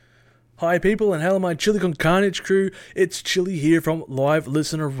Hi people, and hello my Chili Con Carnage crew. It's Chili here from Live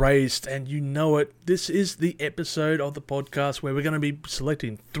Listener Raised, and you know it, this is the episode of the podcast where we're going to be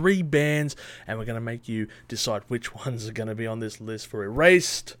selecting 3 bands, and we're going to make you decide which ones are going to be on this list for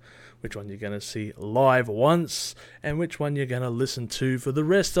Erased, which one you're going to see live once, and which one you're going to listen to for the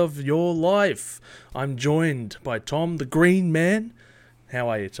rest of your life. I'm joined by Tom, the Green Man. How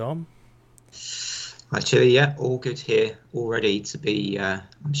are you, Tom? Actually, yeah, all good here, all ready to be,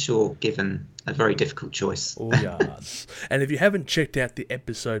 I'm sure, given a very difficult choice. Oh, yes. And if you haven't checked out the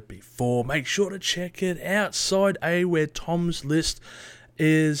episode before, make sure to check it out. Side A, where Tom's list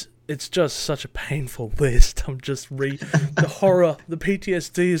is, it's just such a painful list. I'm just the horror, the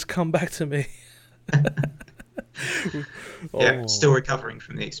PTSD has come back to me. Yeah, still recovering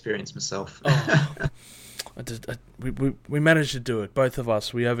from the experience myself. We managed to do it, both of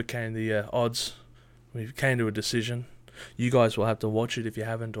us. We overcame the odds. We came to a decision. You guys will have to watch it if you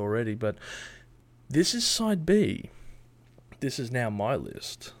haven't already, but this is side B. This is now my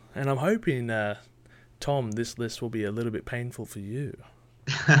list. And I'm hoping, Tom, this list will be a little bit painful for you.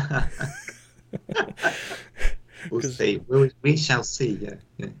 We'll see. We shall see,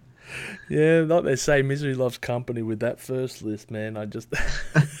 yeah. Yeah, like they say, misery loves company with that first list, man.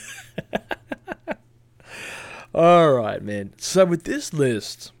 Alright, man. So with this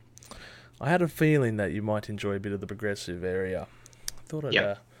list, I had a feeling that you might enjoy a bit of the progressive area. I thought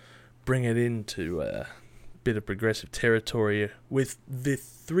I'd bring it into a bit of progressive territory with the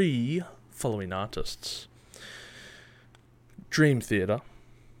 3 following artists. Dream Theater,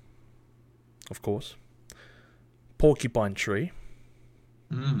 of course. Porcupine Tree.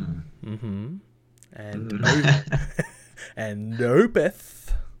 And and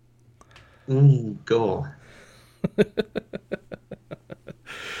OPETH. Ooh, God.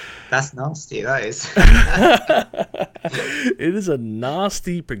 That's nasty, that is. It is a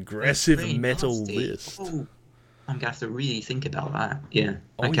nasty progressive metal nasty. list. Oh, I'm going to have to really think about that. Yeah.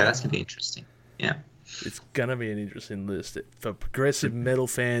 That's going to be interesting. Yeah. It's going to be an interesting list. For progressive metal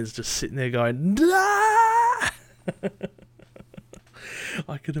fans just sitting there going, nah!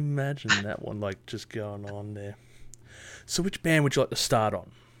 I could imagine that one just going on there. So which band would you like to start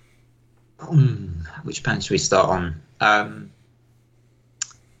on? Which band should we start on?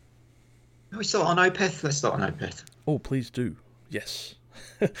 We start on OPETH? Let's start on OPETH. Oh, please do. Yes.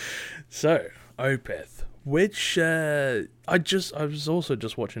 So, OPETH, which I was also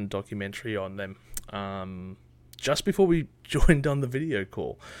just watching a documentary on them just before we joined on the video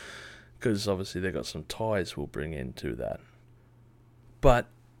call, because obviously they've got some ties we'll bring into that. But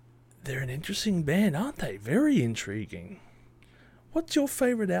they're an interesting band, aren't they? Very intriguing. What's your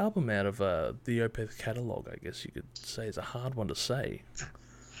favourite album out of the OPETH catalogue? I guess you could say is a hard one to say.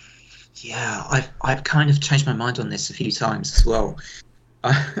 Yeah, I've kind of changed my mind on this a few times as well.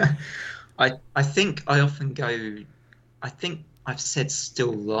 I think I often go. I think I've said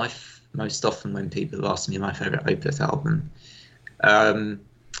Still Life most often when people ask me my favourite OPETH album. But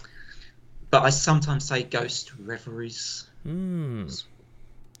I sometimes say Ghost Reveries. That's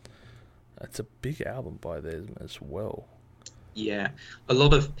a big album by them as well. Yeah, a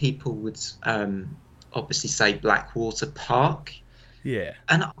lot of people would obviously say Blackwater Park. Yeah,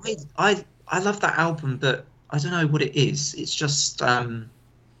 and I love that album, but I don't know what it is. It's just I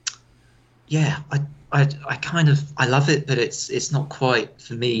kind of love it, but it's not quite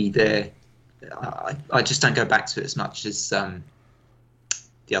for me. I just don't go back to it as much as the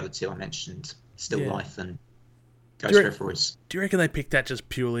other 2 I mentioned, Still Life and Ghost Reveries. Do you reckon they picked that just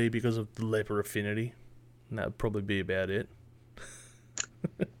purely because of the Leper Affinity? And that would probably be about it.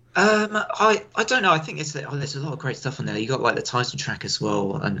 I don't know. I think there's a lot of great stuff on there. You got the title track as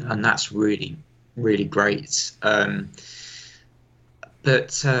well, and that's really, really great. But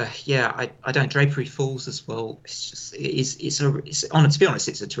I don't. Drapery Falls as well. It's just to be honest,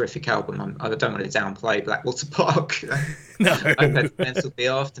 it's a terrific album. I don't want to downplay Blackwater Park. No, I bet fans will be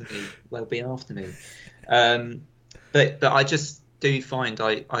after me. Will be after me. But I just do find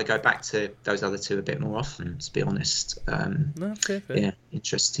I go back to those other 2 a bit more often, to be honest. Fair. Yeah,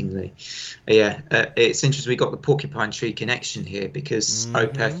 interestingly. It's interesting we got the Porcupine Tree connection here because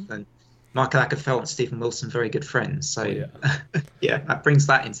OPETH and Michael Ackerfeld and Stephen Wilson very good friends. So that brings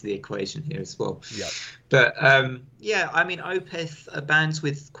that into the equation here as well. Yeah. But I mean, OPETH are bands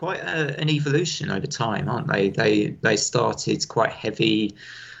with quite an evolution over time, aren't they? They started quite heavy,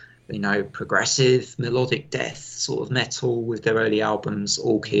 progressive, melodic death sort of metal with their early albums,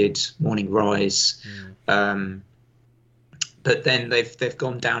 Orchid, Morning Rise. But then they've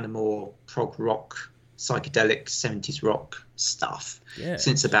gone down to more prog rock, psychedelic 70s rock stuff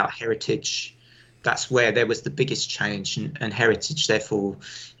since about Heritage that's where there was the biggest change, and Heritage, therefore,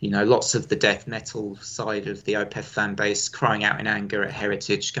 lots of the death metal side of the Opeth fan base crying out in anger at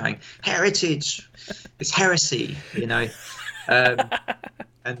Heritage, going, Heritage, it's heresy, I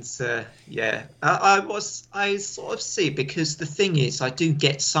sort of see, because the thing is, I do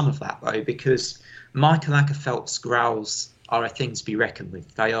get some of that though, because Michael Ackerfeldt's growls are a thing to be reckoned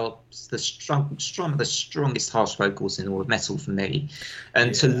with. They are the strongest harsh vocals in all of metal for me,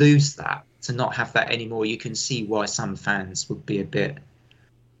 and to lose that, to not have that anymore, you can see why some fans would be a bit.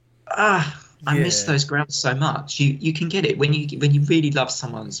 I miss those growls so much. You can get it when you really love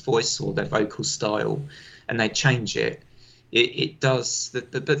someone's voice or their vocal style, and they change it. It does.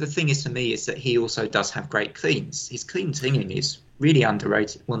 But the thing is, for me, is that he also does have great cleans. His clean singing is really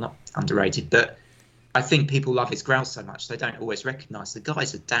underrated. Well, not underrated, but I think people love his growls so much they don't always recognise the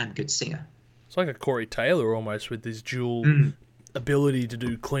guy's a damn good singer. It's like a Corey Taylor almost, with his dual ability to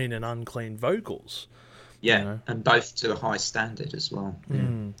do clean and unclean vocals. Yeah, and both to a high standard as well.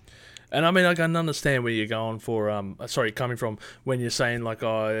 And I mean, I can understand where you're going for. Coming from when you're saying like,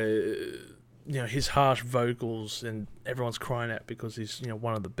 his harsh vocals and everyone's crying out because he's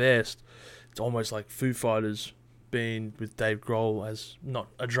one of the best. It's almost like Foo Fighters being with Dave Grohl as not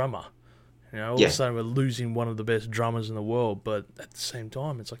a drummer. All of a sudden we're losing one of the best drummers in the world, but at the same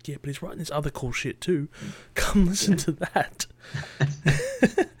time it's like, but he's writing this other cool shit too. Come listen to that.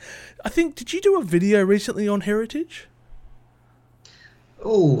 I think, did you do a video recently on Heritage?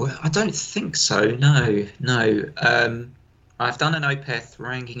 Oh, I don't think so. No. I've done an Opeth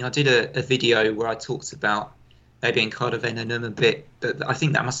ranking. I did a video where I talked about maybe Encarta Venenum a bit, but I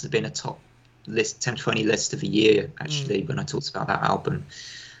think that must have been a top list, 10, 20 list of a year, actually, when I talked about that album.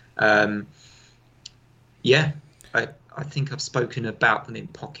 I think I've spoken about them in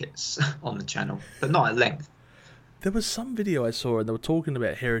pockets on the channel, but not at length. There was some video I saw, and they were talking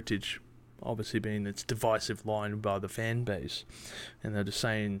about Heritage, obviously being its divisive line by the fan base, and they're just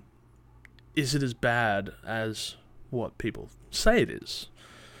saying, is it as bad as what people say it is?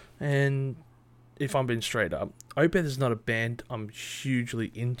 And if I'm being straight up, Opeth is not a band I'm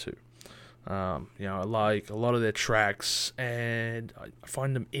hugely into. I like a lot of their tracks, and I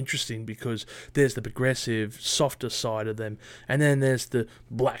find them interesting because there's the progressive, softer side of them, and then there's the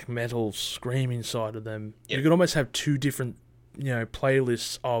black metal, screaming side of them. Yep. You could almost have two different,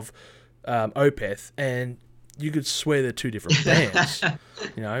 playlists of Opeth, and you could swear they're two different bands.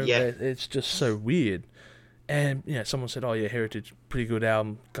 It's just so weird. And someone said, "Oh yeah, Heritage, pretty good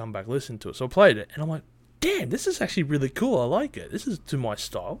album. Come back, listen to it." So I played it, and I'm like, "Damn, this is actually really cool. I like it. This is to my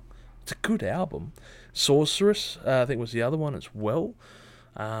style. It's a good album." Sorceress, I think, was the other one as well.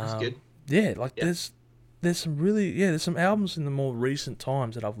 That's good. Yeah, there's some really there's some albums in the more recent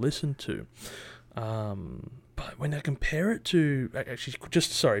times that I've listened to. But when I compare it to, actually,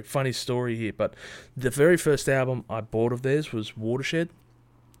 funny story here, but the very first album I bought of theirs was Watershed,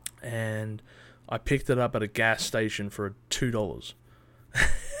 and I picked it up at a gas station for $2.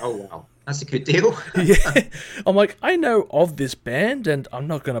 Oh, wow. That's a good deal. Yeah. I'm like, I know of this band, and I'm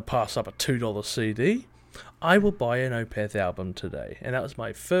not going to pass up a $2 CD. I will buy an Opeth album today. And that was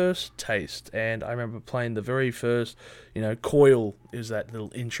my first taste. And I remember playing the very first, Coil is that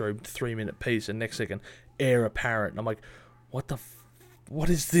little intro 3-minute piece, and next second, Air Apparent. And I'm like, what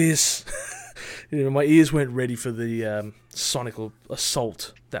is this? My ears weren't ready for the sonical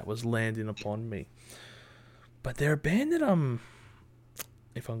assault that was landing upon me. But they're a band that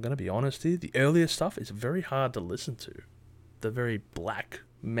if I'm going to be honest here, the earlier stuff is very hard to listen to. The very black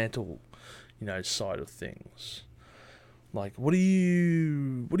metal, side of things. Like, what do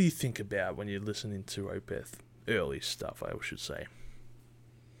you think about when you're listening to Opeth early stuff, I should say?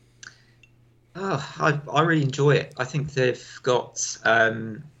 Oh, I really enjoy it. I think they've got,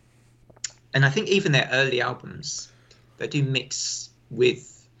 and I think even their early albums, they do mix with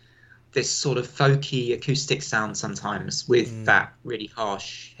this sort of folky acoustic sound sometimes with that really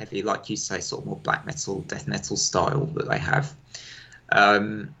harsh, heavy, like you say, sort of more black metal, death metal style that they have.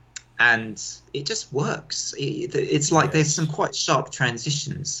 And it just works. It's like there's some quite sharp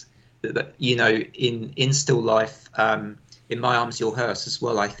transitions that in Still Life, in My Arms Your Hearse as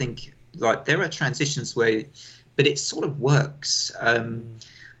well. I think like there are transitions where, but it sort of works.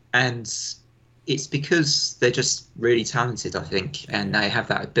 And it's because they're just really talented, I think, and they have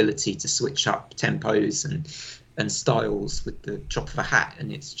that ability to switch up tempos and styles with the drop of a hat,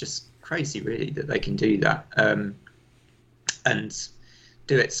 and it's just crazy, really, that they can do that and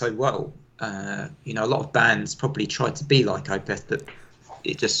do it so well. A lot of bands probably try to be like Opeth, but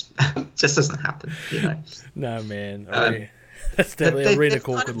it just doesn't happen. No, man. That's definitely Arena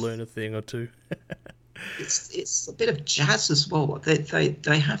Core could learn a thing or two. It's a bit of jazz as well.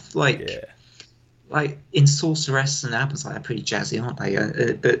 They have like in Sorceress and albums like that, pretty jazzy, aren't they?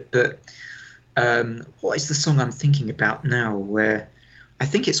 What is the song I'm thinking about now? Where I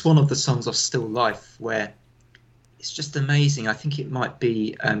think it's one of the songs of Still Life where it's just amazing. I think it might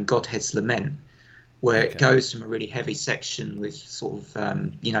be Godhead's Lament, where it goes from a really heavy section with sort of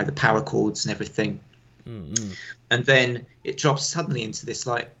the power chords and everything, and then it drops suddenly into this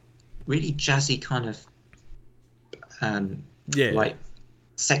like really jazzy kind of like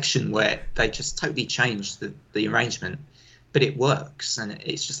section where they just totally change the arrangement, but it works, and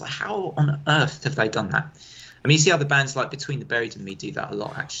it's just like, how on earth have they done that? I mean, you see other bands like Between the Buried and Me do that a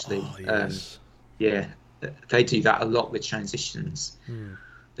lot, actually. Oh, yes. They do that a lot with transitions.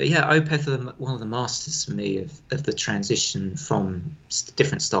 But yeah, Opeth are one of the masters for me of the transition from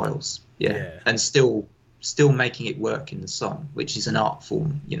different styles. And still making it work in the song, which is an art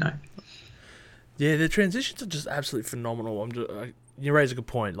form, Yeah, the transitions are just absolutely phenomenal. You raise a good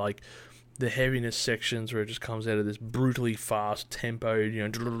point, like the heaviness sections where it just comes out of this brutally fast tempo,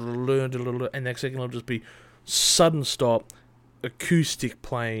 and next second it'll just be sudden stop, acoustic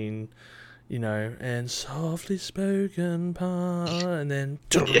playing, and softly spoken part, and then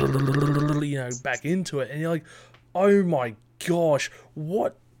back into it, and you're like, oh my gosh,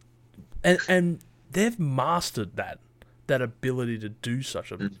 what? And they've mastered that ability to do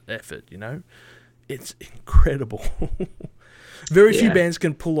such an effort, It's incredible. Very few bands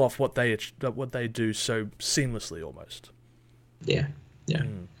can pull off what they do so seamlessly, almost. Yeah.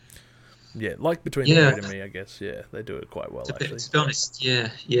 Like Between the Buried and Me, I guess. Yeah, they do it quite well, actually. To be honest, I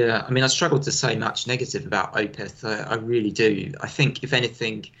mean, I struggle to say much negative about Opeth. I really do. I think, if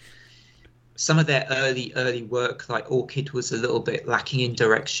anything, some of their early work, like Orchid, was a little bit lacking in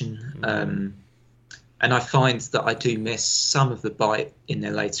direction. And I find that I do miss some of the bite in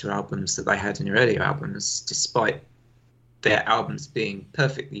their later albums that they had in their earlier albums, despite their albums being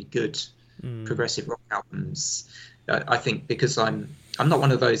perfectly good progressive rock albums. I think because I'm not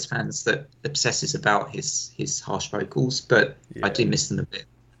one of those fans that obsesses about his harsh vocals, but I do miss them a bit.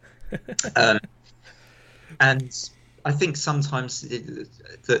 And I think sometimes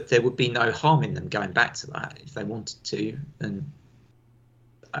that there would be no harm in them going back to that if they wanted to. And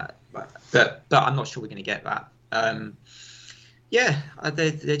but I'm not sure we're going to get that.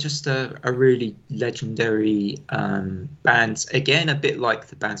 They're just a really legendary band. Again, a bit like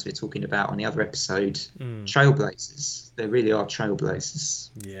the bands we were talking about on the other episode, trailblazers. They really are trailblazers.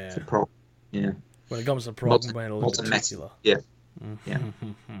 Yeah. For prog. Yeah. When it comes to prog metal in particular. Yeah.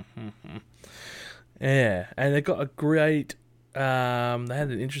 Yeah, and they got a great. They had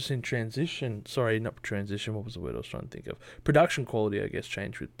an interesting transition. Sorry, not transition. What was the word I was trying to think of? Production quality, I guess,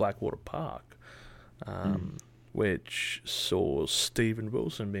 changed with Blackwater Park, which saw Stephen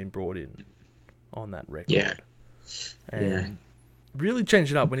Wilson being brought in on that record. And really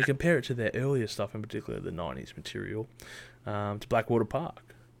changed it up when you compare it to their earlier stuff, in particular the '90s material, to Blackwater Park.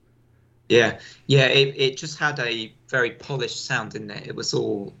 It just had a very polished sound in there. It was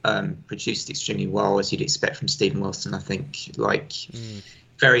all produced extremely well, as you'd expect from Stephen Wilson. I think,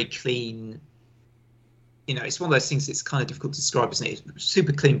 very clean. It's one of those things that's kind of difficult to describe, isn't it? It's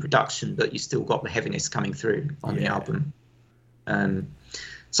super clean production, but you still got the heaviness coming through on the album.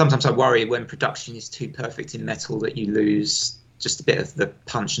 Sometimes I worry when production is too perfect in metal that you lose just a bit of the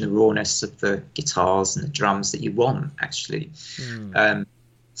punch and the rawness of the guitars and the drums that you want, actually.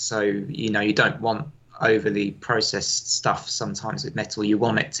 So, you don't want overly processed stuff sometimes with metal. You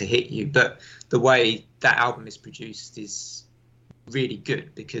want it to hit you. But the way that album is produced is really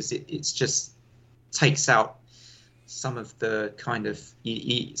good because it's just takes out some of the kind of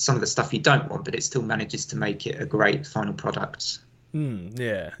some of the stuff you don't want, but it still manages to make it a great final product.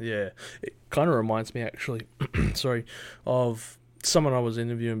 Yeah. It kind of reminds me, actually, of someone I was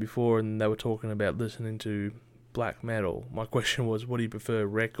interviewing before, and they were talking about listening to black metal. My question was, what do you prefer,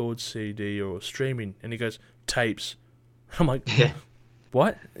 record, CD, or streaming? And he goes, tapes. I'm like,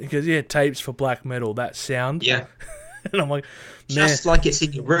 what? He goes, tapes for black metal, that sound. Yeah. And I'm like, man. Just like it's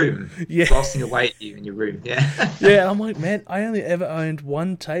in your room, blasting away at you in your room. Yeah, I'm like, man, I only ever owned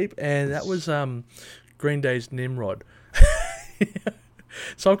one tape, and that was Green Day's Nimrod.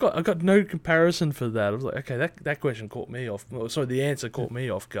 So I've got no comparison for that. I was like, okay, that question caught me off. Sorry, the answer caught me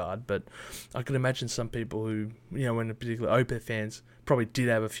off guard. But I can imagine some people who, when in particular Opeth fans, probably did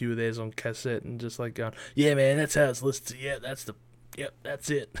have a few of theirs on cassette and just like going, yeah, man, that's how it's listed. Yeah, that's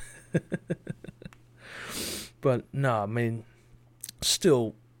it. But no, I mean,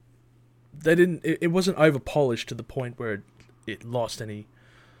 still, they didn't. It wasn't over polished to the point where it lost any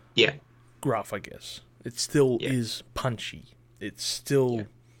gruff, I guess. It still is punchy. It's still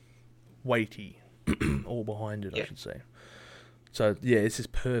weighty, all behind it, I should say. So, it's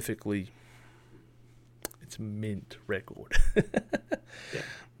just perfectly It's mint record. Yeah.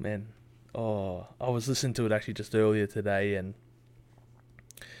 Man, oh, I was listening to it actually just earlier today, and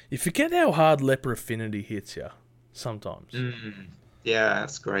you forget how hard Leper Affinity hits you sometimes. Yeah,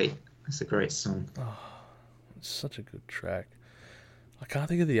 that's great. That's a great song. Oh, it's such a good track. I can't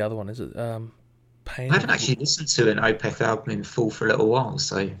think of the other one. Is it Pain? I haven't actually listened to an Opeth album in full for a little while,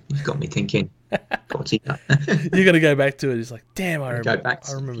 so you've got me thinking. Got to do that. You're gonna go back to it. It's like, damn, I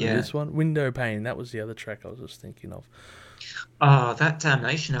remember Yeah. this one. Window Pane. That was the other track I was just thinking of. Oh, that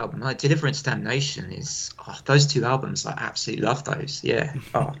Damnation album, like Deliverance Damnation, is those two albums. I absolutely love those. Yeah.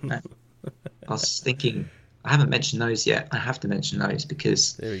 Oh man, I was thinking I haven't mentioned those yet. I have to mention those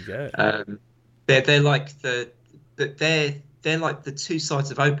because There we go. they're like they're like the two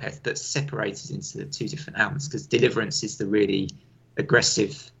sides of Opeth, but separated into the two different albums. Because Deliverance is the really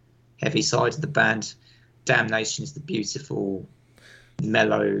aggressive, heavy side of the band. Damnation is the beautiful,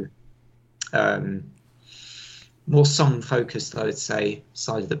 mellow, more song-focused, I would say,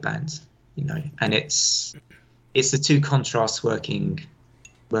 side of the band. You know, and it's the two contrasts working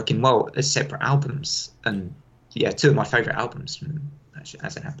well as separate albums. And yeah, two of my favourite albums,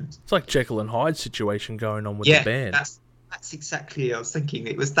 as it happens. It's like Jekyll and Hyde situation going on with the band. That's exactly. I was thinking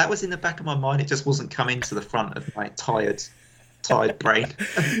that was in the back of my mind. It just wasn't coming to the front of my tired brain.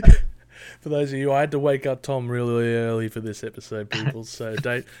 For those of you, I had to wake up Tom really early for this episode, people. So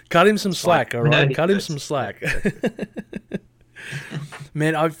don't cut him some slack, all right? Cut him some slack.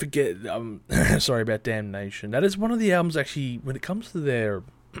 Man, I forget. Sorry about Damnation. That is one of the albums. Actually, when it comes to their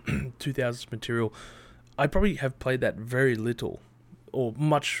 2000s material, I probably have played that very little, or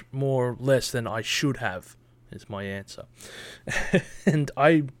much more less than I should have. Is my answer. And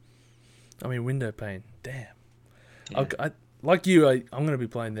I mean, Window Pane. Damn. Yeah. I like you. I'm going to be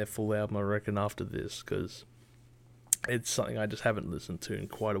playing their full album, I reckon, after this, because it's something I just haven't listened to in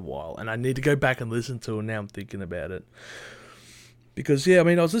quite a while, and I need to go back and listen to it. Now I'm thinking about it. Because, yeah, I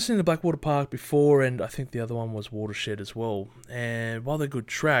mean, I was listening to Blackwater Park before, and I think the other one was Watershed as well. And while they're good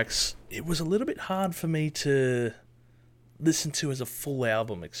tracks, it was a little bit hard for me to listen to as a full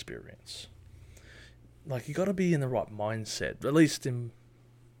album experience. Like, you got to be in the right mindset, at least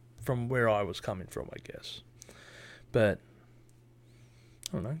from where I was coming from, I guess. But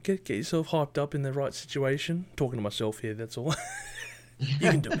I don't know, get yourself hyped up in the right situation. Talking to myself here, that's all. You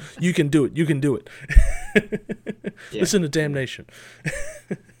can do it. You can do it. You can do it. Yeah. Listen to Damnation.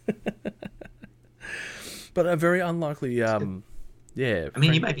 But a very unlikely, yeah. I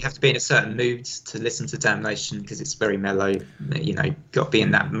mean, you maybe have to be in a certain mood to listen to Damnation because it's very mellow. You know, got to be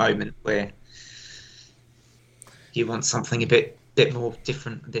in that moment where you want something a bit more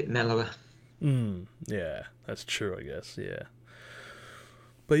different, a bit mellower. Yeah, that's true, I guess, yeah.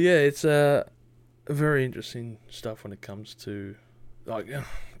 But yeah, it's very interesting stuff when it comes to, like, oh,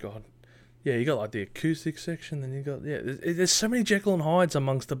 God. Yeah, you got like the acoustic section, then you got, yeah, there's so many Jekyll and Hydes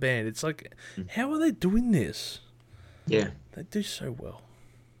amongst the band. It's like, how are they doing this? Yeah. They do so well.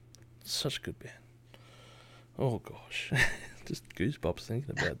 Such a good band. Oh, gosh. Just goosebumps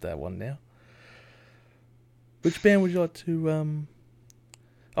thinking about that one now. Which band would you like to,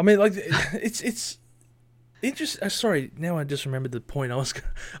 I mean, like, it's interesting. Sorry, now I just remembered the point. I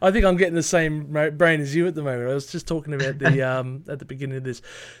think I'm getting the same brain as you at the moment. I was just talking about the at the beginning of this,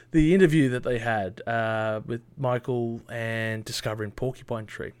 the interview that they had with Michael and discovering Porcupine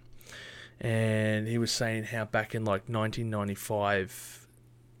Tree, and he was saying how back in like 1995,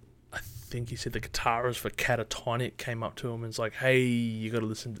 I think he said the guitarist for Catatonic came up to him and was like, "Hey, you got to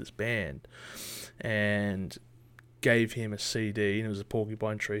listen to this band," and gave him a CD, and it was a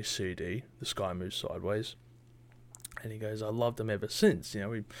Porcupine Tree CD, The Sky Moves Sideways. And he goes, I loved them ever since. You know,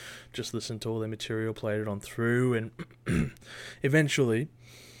 we just listened to all their material, played it on through, and eventually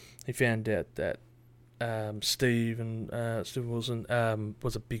he found out that Steve Wilson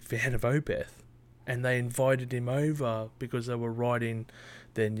was a big fan of OPETH, and they invited him over because they were writing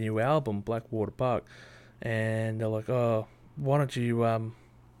their new album, Blackwater Park, and they're like, oh, why don't you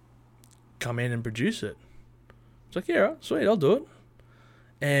come in and produce it? It's like, yeah, right, sweet, I'll do it.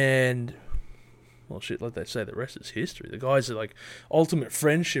 And, well, shit, like they say, the rest is history. The guys are like ultimate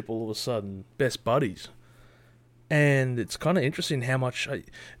friendship all of a sudden, best buddies. And it's kind of interesting how much...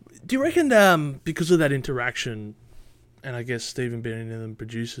 do you reckon because of that interaction, and I guess Stephen being in the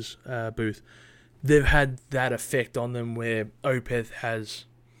producer's booth, they've had that effect on them where Opeth has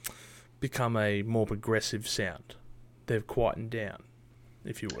become a more progressive sound? They've quietened down,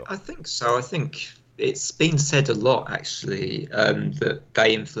 if you will. I think so. I think... It's been said a lot, actually, that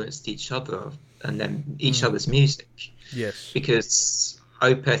they influenced each other and then each other's music. Yes. Because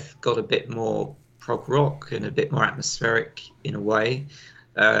Opeth got a bit more prog rock and a bit more atmospheric in a way.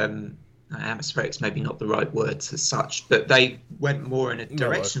 atmospheric's maybe not the right words as such, but they went more in a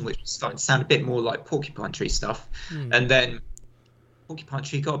direction which was starting to sound a bit more like Porcupine Tree stuff. And then Porcupine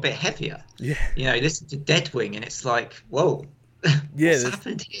Tree got a bit heavier. Yeah. You know, listen to Deadwing and it's like, whoa, yeah, what's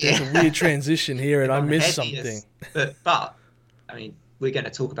happened here? There's a weird transition here and I missed something. But I mean, we're going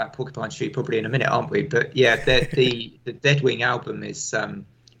to talk about Porcupine Tree probably in a minute, aren't we? But yeah, the Deadwing album is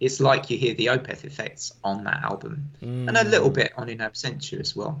it's like you hear the Opeth effects on that album, and a little bit on In Absentia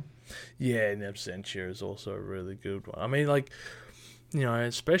as well. Yeah, In Absentia is also a really good one. I mean, like, you know,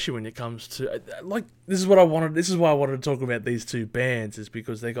 especially when it comes to like this is why I wanted to talk about these two bands, is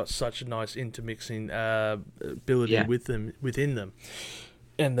because they got such a nice intermixing ability within them,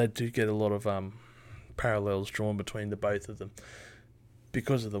 and they do get a lot of parallels drawn between the both of them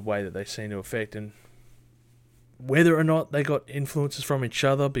because of the way that they seem to affect, and whether or not they got influences from each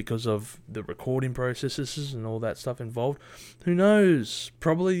other because of the recording processes and all that stuff involved, who knows?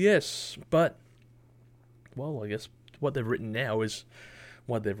 Probably yes, but well, I guess what they've written now is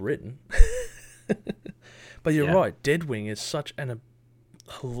what they've written. But you're right, Deadwing is such a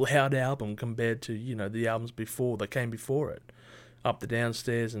loud album compared to, you know, the albums before that came before it, Up the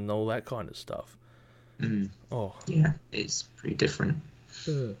Downstairs and all that kind of stuff. Oh yeah, it's pretty different.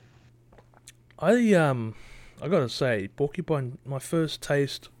 I gotta say, Porcupine. My first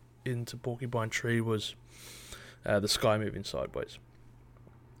taste into Porcupine Tree was the Sky Moving Sideways.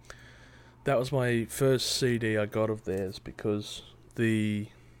 That was my first CD I got of theirs because I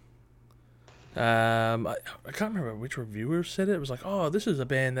can't remember which reviewer said it. It was like, oh, this is a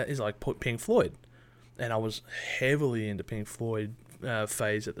band that is like Pink Floyd, and I was heavily into Pink Floyd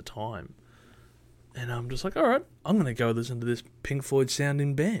phase at the time, and I'm just like, all right, I'm gonna go listen to this Pink Floyd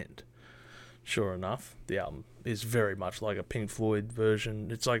sounding band. Sure enough, the album is very much like a Pink Floyd version.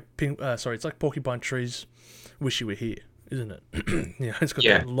 It's like it's like Porcupine Tree's "Wish You Were Here," isn't it? Yeah, it's got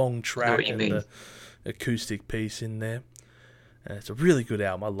that long track and the acoustic piece in there. And it's a really good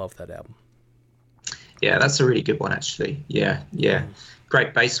album. I love that album. Yeah, that's a really good one, actually. Yeah.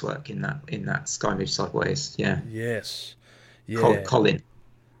 Great bass work in that Sky Move Sideways. Yeah. Yes. Yeah. Colin.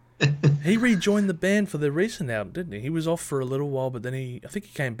 He rejoined the band for the recent album, didn't he? He was off for a little while, but then I think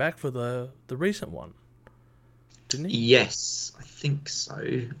he came back for the recent one, didn't he? Yes, I think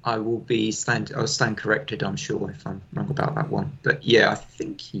so. I'll stand corrected, I'm sure, if I'm wrong about that one. But yeah, I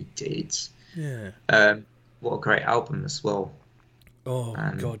think he did. Yeah. What a great album as well. Oh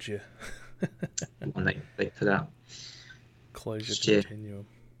God, yeah. The one they put out. Closure Continuum.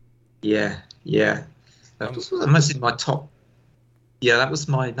 Yeah. That was almost in my top. Yeah, that was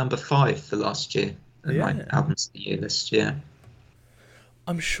my number 5 for last year in my albums of the year list. Yeah,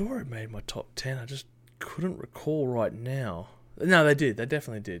 I'm sure it made my top 10. I just couldn't recall right now. No, they did. They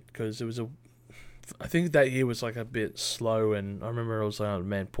definitely did, because it was I think that year was like a bit slow, and I remember I was like, oh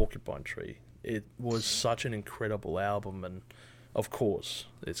man, Porcupine Tree. It was such an incredible album, and of course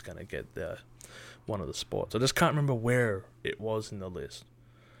it's gonna get one of the spots. I just can't remember where it was in the list.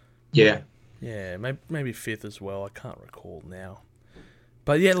 Yeah, maybe 5th as well. I can't recall now.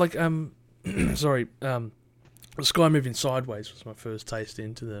 But yeah, like Sky Moving Sideways was my first taste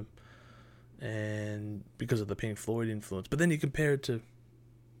into them, and because of the Pink Floyd influence. But then you compare it to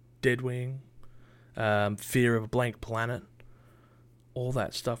Deadwing, Fear of a Blank Planet, all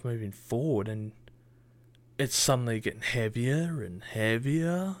that stuff moving forward, and it's suddenly getting heavier and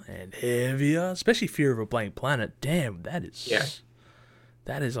heavier and heavier. Especially Fear of a Blank Planet. Damn, that is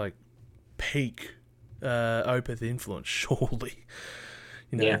like peak Opeth influence, surely.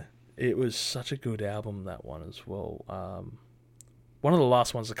 You know, It was such a good album, that one as well. One of the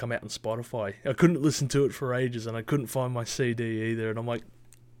last ones to come out on Spotify. I couldn't listen to it for ages, and I couldn't find my CD either. And I'm like,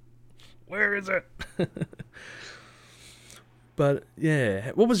 where is it? But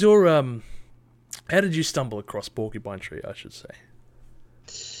yeah, what was your how did you stumble across Porcupine Tree, I should say?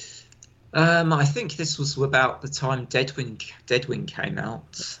 I think this was about the time Deadwing came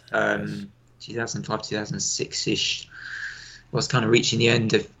out, 2005, 2006-ish. I was kind of reaching the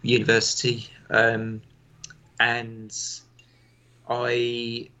end of university, and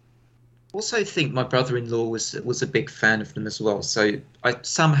I also think my brother-in-law was a big fan of them as well. So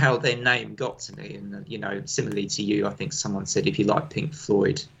somehow their name got to me, and you know, similarly to you, I think someone said if you like Pink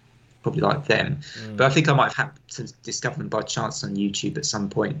Floyd, probably like them. But I think I might have had to discover them by chance on YouTube at some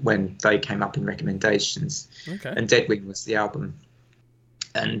point when they came up in recommendations. Okay. And Deadwing was the album,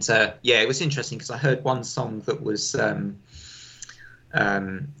 and it was interesting because I heard one song that was.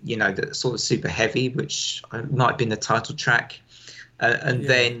 That sort of super heavy, which might have been the title track,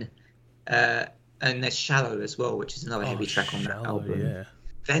 then there's Shallow as well, which is another heavy track on that album. Yeah.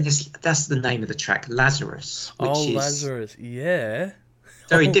 Then that's the name of the track, Lazarus. Which is Lazarus, yeah.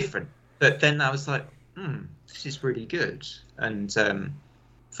 Very different. But then I was like, this is really good. And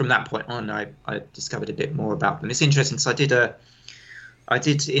from that point on, I discovered a bit more about them. It's interesting because I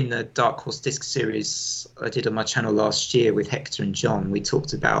did in the Dark Horse Disc series I did on my channel last year with Hector and John. We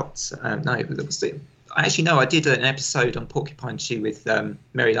talked about I did an episode on Porcupine Tree with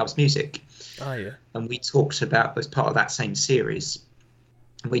Mary Loves Music. Oh yeah. And we talked about, as part of that same series,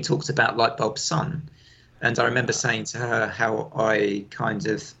 we talked about Lightbulb Sun. And I remember saying to her how I kind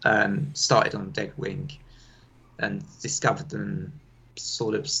of started on Deadwing and discovered them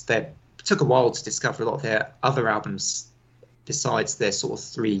took a while to discover a lot of their other albums besides their sort of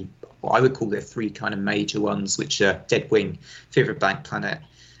three, what I would call their three kind of major ones, which are Deadwing, Fear of a Blank Planet,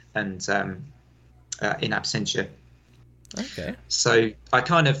 and In Absentia. Okay. So I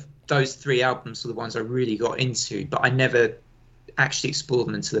kind of, those three albums were the ones I really got into, but I never actually explored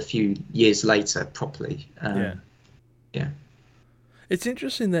them until a few years later properly. Yeah. It's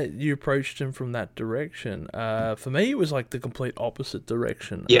interesting that you approached him from that direction. For me, it was like the complete opposite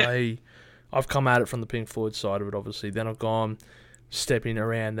direction. Yeah. I've come at it from the Pink Floyd side of it, obviously. Then I've gone stepping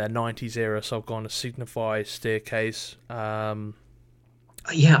around that 90s era, so I've gone to Signify, Staircase. Yeah,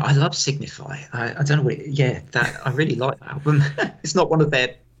 I love Signify. I don't know that I really like that album. It's not one of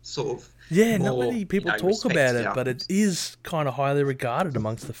their sort of not many people talk about it, but it is kind of highly regarded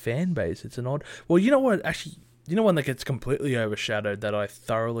amongst the fan base. It's an odd... Well, you know what? Actually, you know one that gets completely overshadowed that I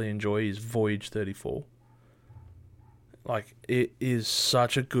thoroughly enjoy is Voyage 34. Like, it is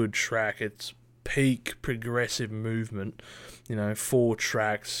such a good track. It's peak progressive movement. 4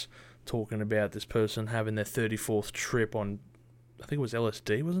 tracks talking about this person having their 34th trip on, I think it was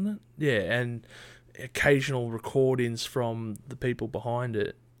LSD, wasn't it? Yeah, and occasional recordings from the people behind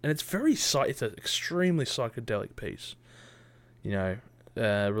it. And it's it's an extremely psychedelic piece.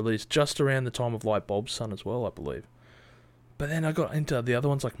 Released just around the time of Lightbulb Sun as well, I believe. But then I got into the other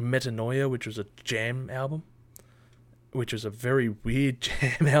ones like Metanoia, which was a jam album, which was a very weird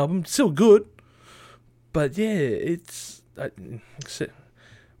jam album. Still good, but yeah, it's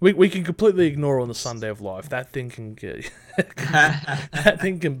we can completely ignore On the Sunday of Life. That thing can get that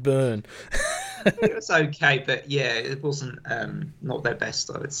thing can burn. It was okay, but yeah, it wasn't not their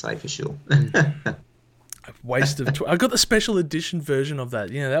best, I would say, for sure. A waste of... I got the special edition version of that.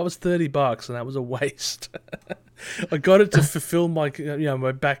 That was $30, and that was a waste. I got it to fulfill my,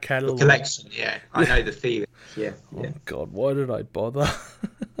 my back catalogue. Collection, yeah. I know the feeling. Yeah. Oh God, why did I bother?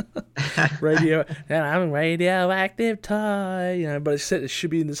 And I'm radioactive toy, but it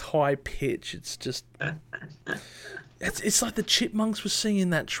should be in this high pitch. It's just... It's like the Chipmunks were singing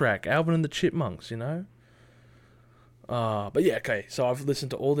that track, Alvin and the Chipmunks, But yeah, okay. So I've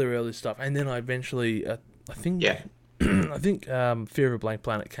listened to all their early stuff, and then I eventually, I think Fear of a Blank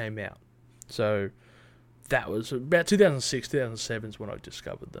Planet came out. So that was about 2006, 2007 is when I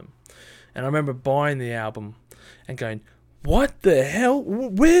discovered them, and I remember buying the album and going, "What the hell?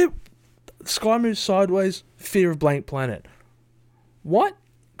 Where Sky Moves Sideways? Fear of Blank Planet? What?"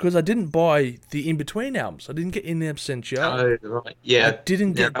 Because I didn't buy the in-between albums. I didn't get In Absentia. Oh, right. Yeah. I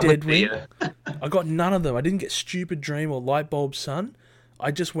didn't get Deadwing. I got none of them. I didn't get Stupid Dream or Lightbulb Sun. I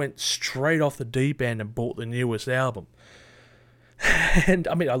just went straight off the deep end and bought the newest album. And,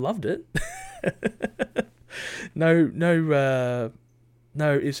 I mean, I loved it. No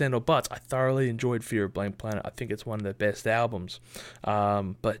ifs, and or buts. I thoroughly enjoyed Fear of Blank Planet. I think it's one of their best albums.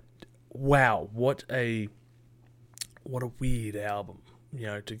 But, wow, what a weird album.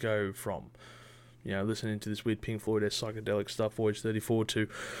 To go from, listening to this weird Pink Floyd-esque psychedelic stuff, Voyage 34, to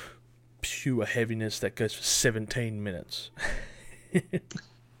pure heaviness that goes for 17 minutes.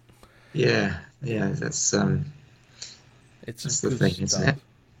 yeah, that's the thing, isn't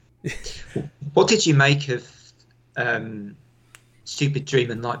it? What did you make of Stupid Dream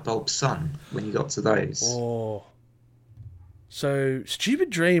and Lightbulb Sun when you got to those? Oh, so Stupid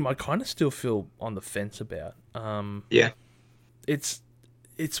Dream, I kind of still feel on the fence about. Yeah,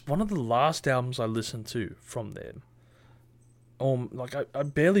 it's one of the last albums I listened to from them. I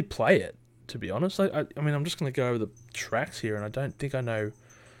barely play it, to be honest. I mean, I'm just going to go over the tracks here, and I don't think I know...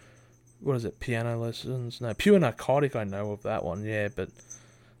 What is it? Piano Lessons? No, Pure Narcotic, I know of that one, yeah. But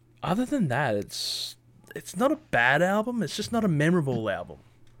other than that, it's not a bad album. It's just not a memorable album.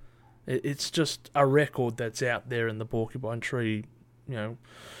 It's just a record that's out there in the Porcupine Tree,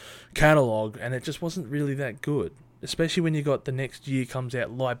 catalogue, and it just wasn't really that good. Especially when you got the next year comes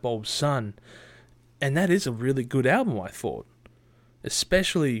out Lightbulb Sun, and that is a really good album, I thought.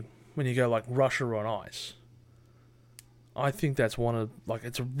 Especially when you go like Russia on Ice. I think that's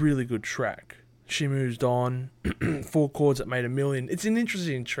it's a really good track. She Moves On, 4 Chords That Made a Million. It's an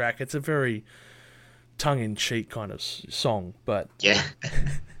interesting track. It's a very tongue-in-cheek kind of song, but yeah.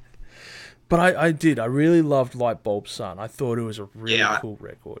 But I did. I really loved Light Bulb Sun. I thought it was a really cool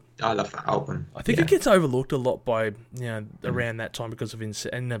record. I love that album. I think it gets overlooked a lot by around that time because of In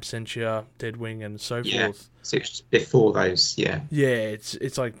Absentia, Deadwing, and so forth. So it's before those. Yeah,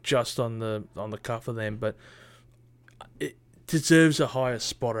 it's like just on the cuff of them, but it deserves a higher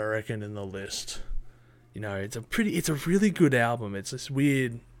spot, I reckon, in the list. It's a really good album. It's this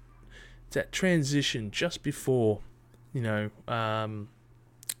weird, it's that transition just before,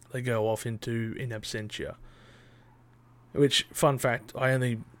 they go off into In Absentia. Which, fun fact, I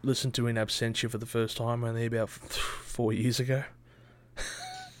only listened to In Absentia for the first time only about 4 years ago.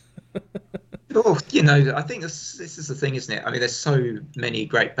 Well, I think this is the thing, isn't it? I mean, there's so many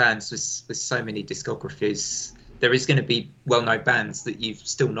great bands with so many discographies. There is going to be well-known bands that you've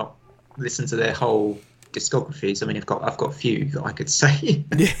still not listened to their whole discographies. I mean, I've got a few that I could say.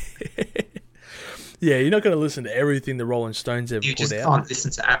 Yeah, you're not going to listen to everything the Rolling Stones ever put out. You just can't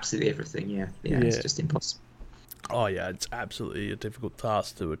listen to absolutely everything, yeah. It's just impossible. Oh, yeah, it's absolutely a difficult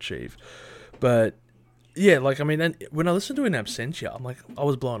task to achieve. But, yeah, and when I listened to In Absentia, I'm like, I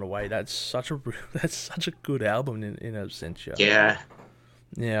was blown away. That's such a good album, In Absentia. Yeah.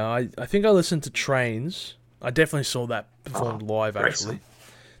 Yeah, I think I listened to Trains. I definitely saw that performed live, actually.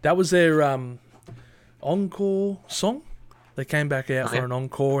 That was their encore song. They came back out for an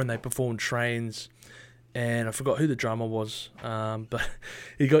encore and they performed Trains. And I forgot who the drummer was, but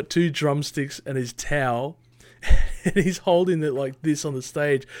he got 2 drumsticks and his towel, and he's holding it like this on the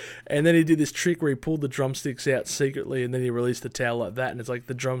stage. And then he did this trick where he pulled the drumsticks out secretly, and then he released the towel like that, and it's like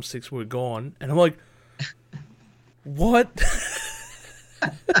the drumsticks were gone. And I'm like, what?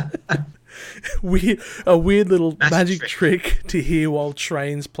 A weird little magic trick to hear while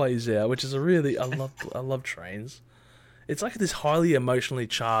Trains plays out, which is I love Trains. It's like this highly emotionally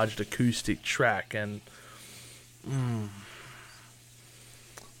charged acoustic track, and I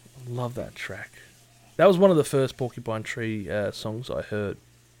love that track. That was one of the first Porcupine Tree songs I heard.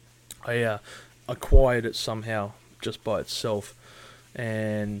 I acquired it somehow just by itself,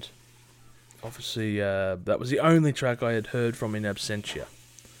 and obviously that was the only track I had heard from In Absentia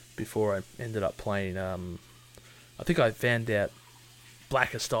before I ended up playing. I think I found out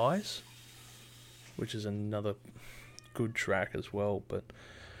Blackest Eyes, which is another good track as well. But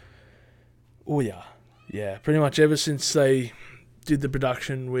pretty much ever since they did the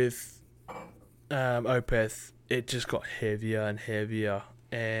production with OPETH, it just got heavier and heavier,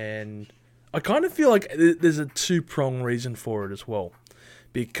 and I kind of feel like there's a 2-pronged reason for it as well,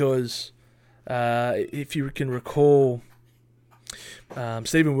 because if you can recall,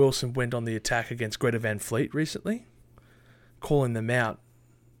 Stephen Wilson went on the attack against Greta Van Fleet recently, calling them out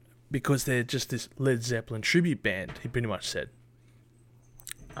because they're just this Led Zeppelin tribute band, he pretty much said.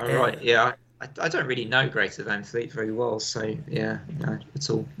 Right, yeah. I don't really know Greta Van Fleet very well, so yeah, no, it's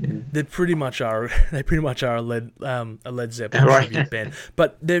all. Yeah. They pretty much are a Led Zeppelin tribute band,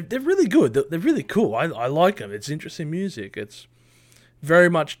 but they're really good. They're really cool. I like them. It's interesting music. It's very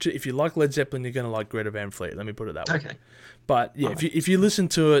much if you like Led Zeppelin, you're gonna like Greta Van Fleet. Let me put it that way. Okay. But yeah, if you listen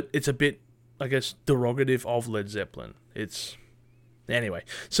to it, it's a bit, I guess, derogative of Led Zeppelin. Anyway.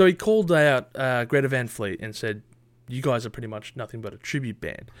 So he called out Greta Van Fleet and said, you guys are pretty much nothing but a tribute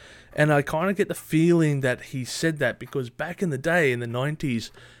band. And I kind of get the feeling that he said that because back in the day, in the 90s,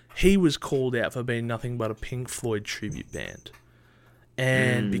 he was called out for being nothing but a Pink Floyd tribute band.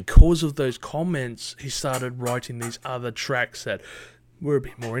 And because of those comments, he started writing these other tracks that were a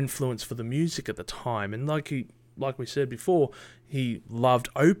bit more influenced for the music at the time. And like we said before, he loved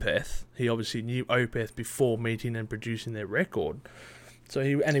OPETH. He obviously knew OPETH before meeting and producing their record. So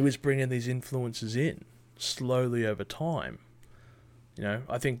he was bringing these influences in slowly over time.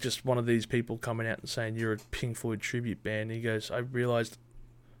 I think just one of these people coming out and saying you're a Pink Floyd tribute band, he goes, I realised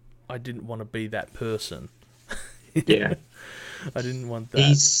I didn't want to be that person. Yeah. I didn't want that.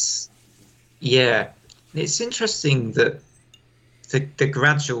 It's interesting that it's a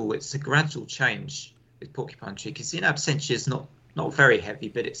gradual change with Porcupine Tree, because In Absentia is not very heavy,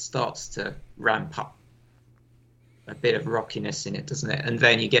 but it starts to ramp up a bit of rockiness in it, doesn't it? And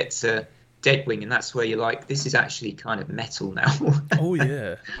then you get to Deadwing, and that's where you're like, this is actually kind of metal now. Oh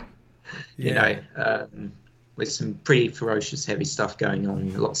yeah. With some pretty ferocious heavy stuff going on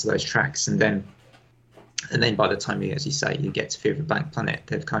in lots of those tracks, and then by the time you, as you say, you get to Fear of a Blank Planet,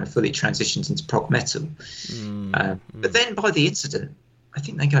 they've kind of fully transitioned into prog metal. But then by The Incident, I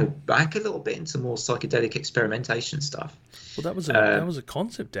think they go back a little bit into more psychedelic experimentation stuff. Well, that was a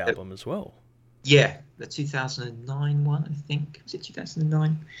concept album as well. Yeah, the 2009 one, I think. Was it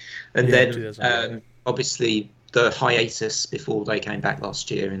 2009? And then obviously the hiatus before they came back last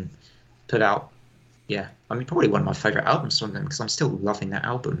year and put out, yeah, I mean, probably one of my favorite albums from them because I'm still loving that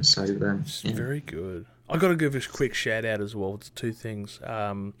album. So It's very good. I got to give a quick shout out as well to two things.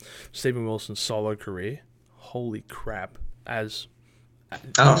 Stephen Wilson's solo career. Holy crap!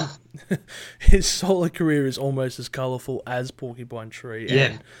 Oh, His solo career is almost as colourful as Porcupine Tree, yeah.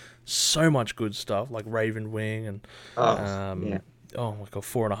 and so much good stuff like Raven Wing and Yeah. oh my god,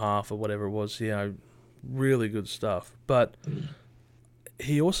 4.5 or whatever it was. Really good stuff. But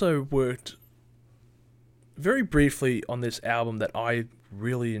he also worked very briefly on this album that I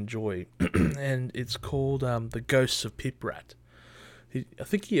really enjoy, and it's called The Ghosts of Pip Rat. I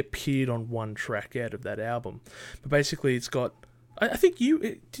think he appeared on one track out of that album, but basically it's got. I think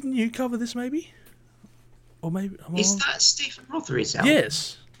didn't you cover this maybe, or maybe Is that Stephen Rothery's album?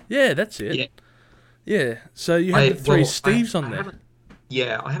 Yes, yeah, that's it. Yeah. So you have the three Steves on there.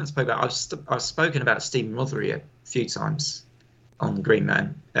 Yeah, I haven't spoken about. I've spoken about Stephen Rothery a few times on Green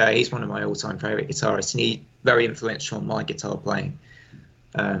Man. He's one of my all-time favorite guitarists, and he's very influential on my guitar playing.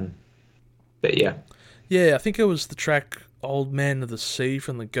 But yeah. Yeah, I think it was the track "Old Man of the Sea"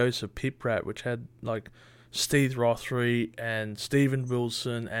 from the Ghosts of Pip Rat, which had like Steve Rothery and Stephen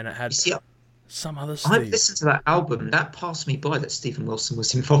Wilson, and it had some other Steve. I've listened to that album. That passed me by that Stephen Wilson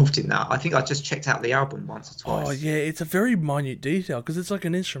was involved in that. I think I just checked out the album once or twice. Oh yeah, it's a very minute detail because it's like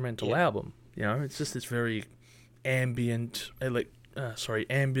an instrumental album. It's just this very ambient,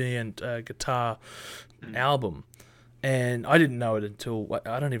 guitar album. And I didn't know it until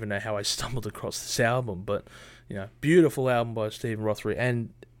I don't even know how I stumbled across this album, but beautiful album by Stephen Rothery,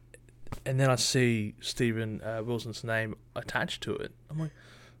 and then I see Stephen Wilson's name attached to it. I'm like,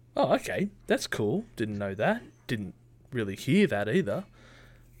 oh, okay, that's cool. Didn't know that. Didn't really hear that either.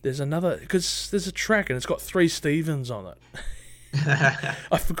 There's another because there's a track and it's got 3 Stevens on it.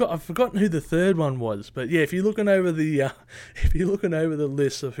 I've forgotten who the third one was, but yeah, if you're looking over the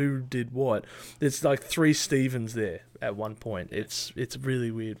list of who did what, there's like 3 Stevens there at one point. It's a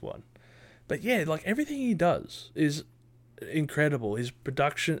really weird one, but yeah, like everything he does is incredible. His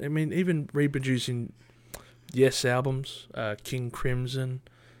production, I mean, even reproducing Yes albums, King Crimson,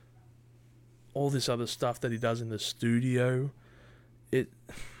 all this other stuff that he does in the studio.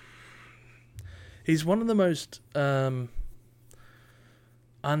 He's one of the most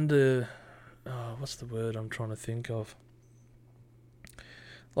what's the word I'm trying to think of?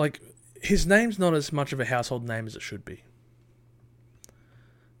 Like, his name's not as much of a household name as it should be.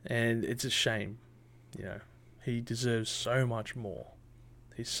 And it's a shame, He deserves so much more.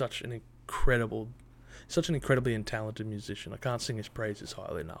 He's such an incredibly talented musician. I can't sing his praises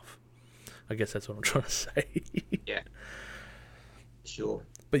highly enough. I guess that's what I'm trying to say. Yeah. Sure.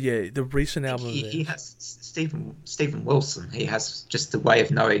 But yeah, the recent album. He has Stephen Wilson. He has just a way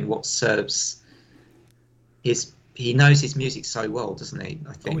of knowing what serves his. He knows his music so well, doesn't he?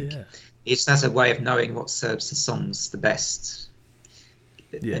 I think. Oh yeah. He just has a way of knowing what serves the songs the best.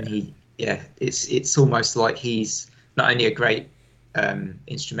 Yeah. And it's almost like he's not only a great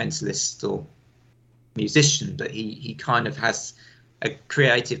instrumentalist or musician, but he kind of has a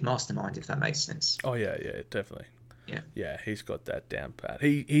creative mastermind, if that makes sense. Oh yeah, definitely. Yeah, he's got that down pat.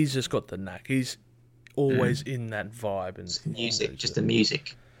 He's just got the knack. He's always in that vibe and music. Just a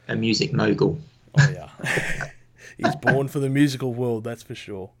music mogul. Oh yeah, he's born for the musical world. That's for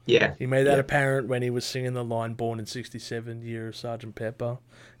sure. Yeah, he made that apparent when he was singing the line "Born in '67, year of Sergeant Pepper,"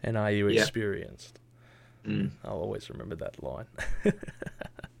 and "Are you experienced?" I'll always remember that line.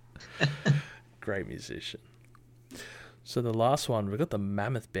 Great musician. So the last one, we've got the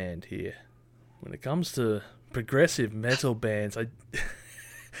Mammoth Band here. When it comes to progressive metal bands,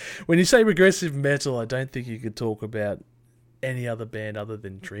 when you say progressive metal, I don't think you could talk about any other band other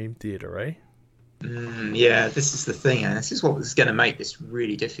than Dream Theater, eh? Yeah, this is the thing, and this is what is going to make this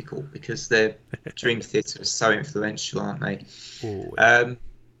really difficult because their Dream Theater is so influential, aren't they? Ooh,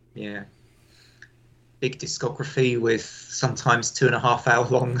 yeah. Big discography with sometimes 2.5 hour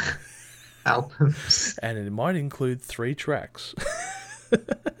long albums, and it might include 3 tracks.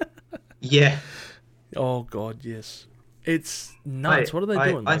 Yeah. Oh God, yes. It's nuts. What are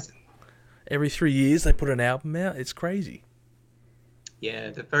they doing? Every 3 years they put an album out. It's crazy.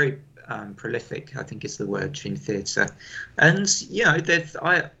 Yeah, they're very prolific, I think is the word, Dream Theater. And,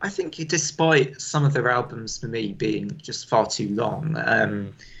 I think despite some of their albums for me being just far too long,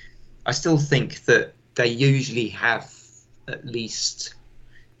 I still think that they usually have at least,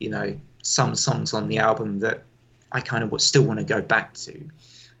 some songs on the album that I kind of still want to go back to.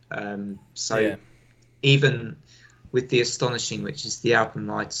 Even with The Astonishing, which is the album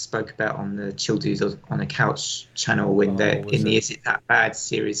I spoke about on the Chill Dudes on a Couch channel when they're in the Is It That Bad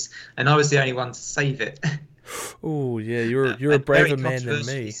series, and I was the only one to save it. Oh yeah, you're a braver man than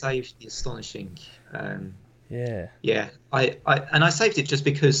me. Saved The Astonishing. Yeah. Yeah, I saved it just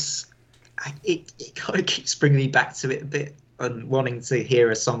because it kind of keeps bringing me back to it a bit and wanting to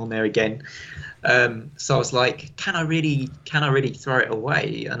hear a song on there again. So I was like, can I really throw it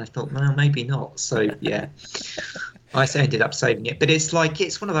away? And I thought, well, maybe not. So yeah, I ended up saving it. But it's like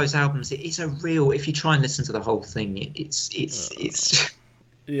it's one of those albums. It is a real. If you try and listen to the whole thing, it's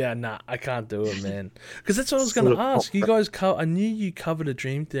Yeah, nah, I can't do it, man. Because that's what I was going sort to of ask. You opera. guys, I knew you covered a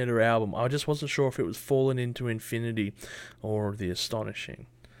Dream Theater album. I just wasn't sure if it was Fallen into Infinity or The Astonishing.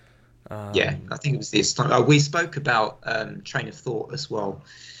 Yeah, I think it was the we spoke about Train of Thought as well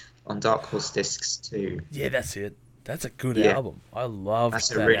on Dark Horse Discs too. Yeah, that's it. That's a good Yeah, album. I loved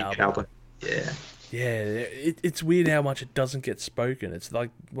that's a that really good album. album. Yeah. Yeah, it's weird how much it doesn't get spoken. It's like,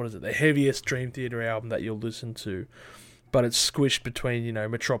 what is it, the heaviest Dream Theater album that you'll listen to. But it's squished between,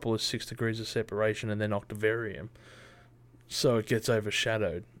 Metropolis, 6 Degrees of Separation, and then Octavarium. So it gets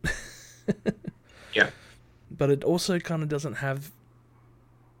overshadowed. Yeah. But it also kind of doesn't have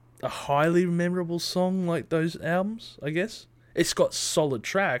a highly memorable song like those albums, I guess. It's got solid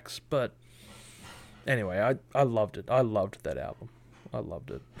tracks, but anyway, I loved it. I loved that album. I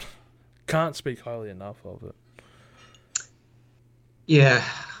loved it. Can't speak highly enough of it. Yeah,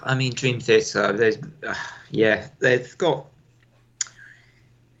 I mean Dream Theater. They've got.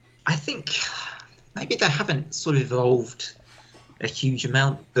 I think maybe they haven't sort of evolved a huge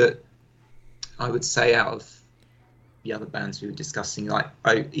amount, but I would say out of the other bands we were discussing, like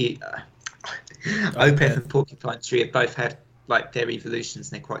Opeth and Porcupine Tree, have both had like their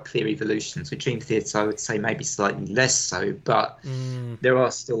evolutions, and they're quite clear evolutions. With Dream Theater, I would say maybe slightly less so, but there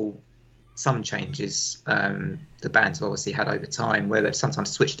are still some changes the bands have obviously had over time, where they've sometimes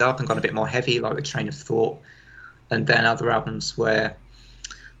switched up and gone a bit more heavy, like with Train of Thought, and then other albums where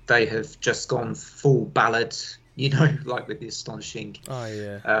they have just gone full ballad, like with The Astonishing. Oh,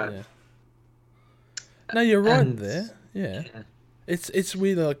 yeah. No, you're right there. Yeah. It's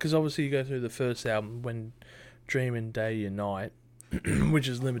weird, because obviously you go through the first album, When Dream and Day Unite, which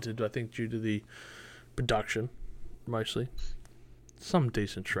is limited, I think, due to the production, mostly. Some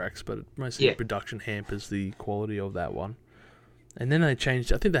decent tracks, but mostly production hampers the quality of that one. And then they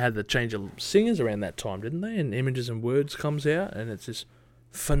changed, I think they had the change of singers around that time, didn't they? And Images and Words comes out, and it's this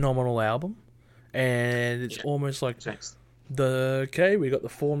phenomenal album. And it's almost like, we got the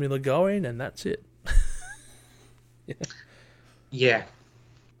formula going, and that's it. Yeah.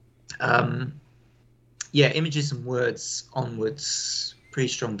 Images and Words onwards, pretty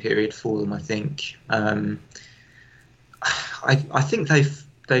strong period for them, I think. I think they've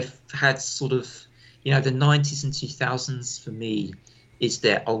had sort of, the 90s and 2000s for me is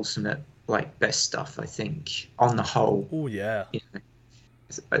their ultimate like best stuff, I think, on the whole. Oh yeah.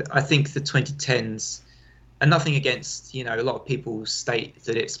 I think the 2010s, and nothing against, a lot of people state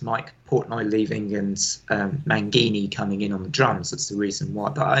that it's Mike Portnoy leaving and Mangini coming in on the drums. That's the reason why.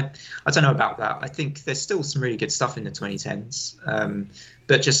 But I don't know about that. I think there's still some really good stuff in the 2010s,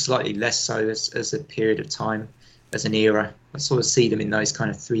 but just slightly less so as a period of time, as an era. I sort of see them in those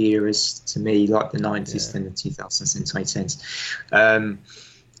kind of three eras to me, like the 90s, then the 2000s and 2010s.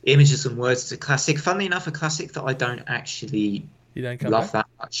 Images and Words is a classic. Funnily enough, a classic that I don't actually love that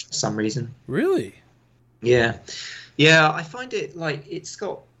much for some reason. Really? Yeah, I find it like it's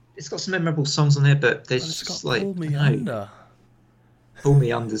got some memorable songs on there, but there's just like Pull Me Under. Pull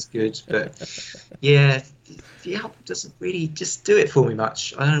Me Under's good, but the album doesn't really just do it for me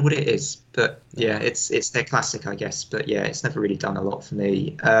much. I don't know what it is, but yeah, it's their classic, I guess. But yeah, it's never really done a lot for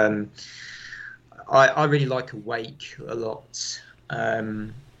me. I really like Awake a lot.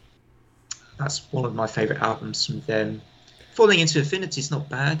 That's one of my favourite albums from them. Falling into Infinity is not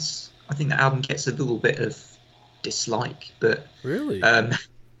bad. I think the album gets a little bit of dislike, but really, wow.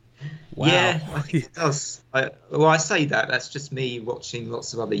 Yeah, I think it does. I say that's just me watching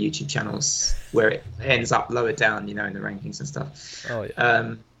lots of other YouTube channels where it ends up lower down, in the rankings and stuff. Oh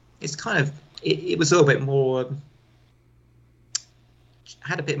yeah. It's kind of it was a little bit more.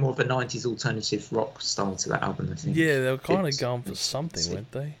 Had a bit more of a 90s alternative rock style to that album, I think. Yeah, they were kind of going for something,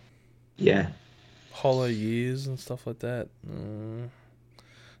 weren't they? Yeah. Hollow Years and stuff like that.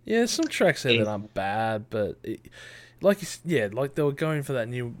 Yeah, some tracks there that aren't bad, but like they were going for that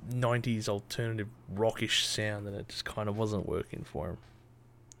new 90s alternative rockish sound, and it just kind of wasn't working for them.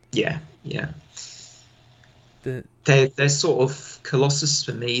 Yeah. They're sort of Colossus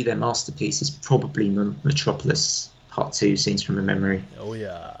for me. Their masterpiece is probably Metropolis Part 2, Scenes from a Memory. Oh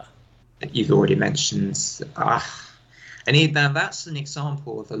yeah. That you've already mentioned. And now that's an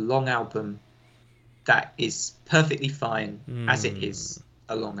example of a long album that is perfectly fine as it is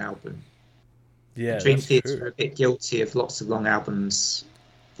a long album. Yeah, Dream Theater are a bit guilty of lots of long albums,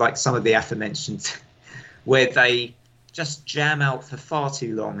 like some of the aforementioned, where they just jam out for far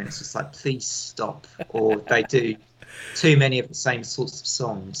too long, and it's just like, please stop, or they do too many of the same sorts of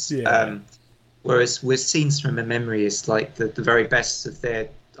songs. Yeah. Whereas with Scenes from a Memory is like the very best of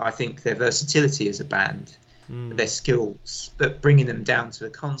I think their versatility as a band, their skills, but bringing them down to a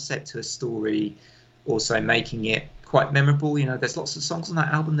concept, to a story, also making it quite memorable. There's lots of songs on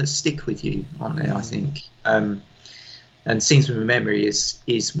that album that stick with you, aren't there? I think. And Scenes from a Memory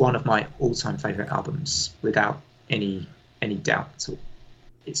is one of my all-time favorite albums, without any doubt at all.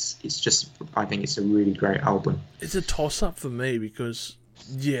 It's just, I think it's a really great album. It's a toss-up for me because,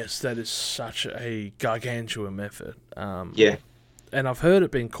 yes, that is such a gargantuan effort. Yeah. And I've heard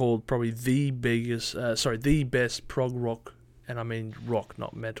it being called probably the best prog rock, and I mean rock,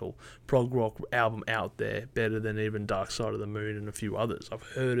 not metal, prog rock album out there, better than even Dark Side of the Moon and a few others. I've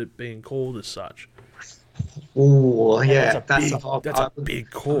heard it being called as such. Oh, yeah, that's a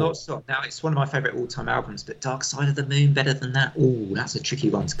big call. I'm not sure. Now, it's one of my favourite all-time albums, but Dark Side of the Moon better than that? Oh, that's a tricky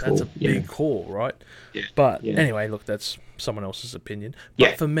one to call. That's a big call, right? Yeah. But anyway, look, that's someone else's opinion.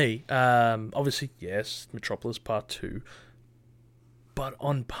 But for me, obviously, yes, Metropolis Part 2. But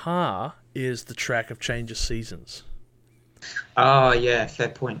on par is the track of Change of Seasons. Oh, yeah, fair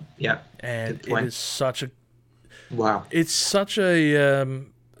point. Yeah. And it is such a... Wow. It's such a...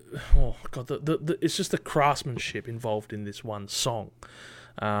 oh god, it's just the craftsmanship involved in this one song,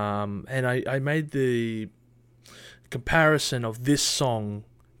 and I made the comparison of this song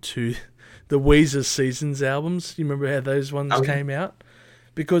to the Weezer Seasons albums. You remember how those ones came out?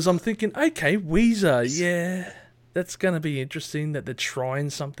 Because I'm thinking, okay, Weezer, yeah, that's going to be interesting that they're trying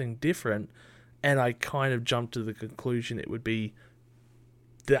something different, and I kind of jumped to the conclusion it would be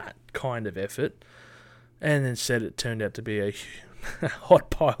that kind of effort, and instead it turned out to be a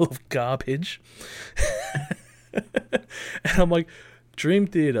hot pile of garbage. And I'm like, Dream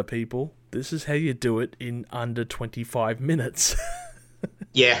Theater, people, this is how you do it in under 25 minutes.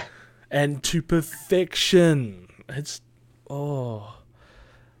 Yeah. And to perfection. It's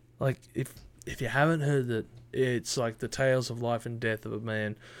like if you haven't heard it, it's like the tales of life and death of a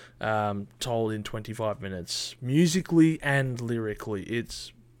man, told in 25 minutes, musically and lyrically.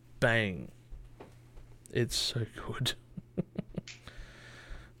 It's bang. It's so good.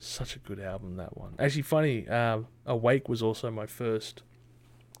 Such a good album, that one. Actually, funny, Awake was also my first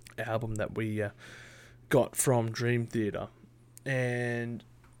album that we got from Dream Theater, and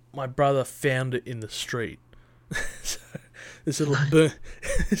my brother found it in the street. So this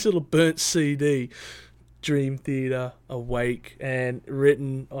little burnt CD, Dream Theater, Awake, and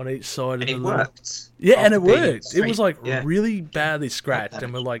written on each side of the little... worked. Yeah, and it worked. It was like really badly scratched,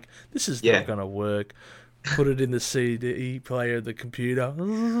 and we're like, this is not going to work. Put it in the CD player of the computer.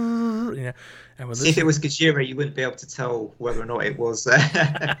 And we're see, if it was Gajira, you wouldn't be able to tell whether or not it was with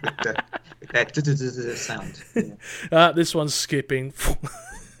that sound. Yeah. This one's skipping.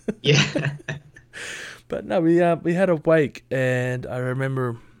 Yeah. But no, we had Awake, and I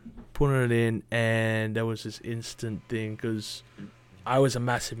remember putting it in, and there was this instant thing because I was a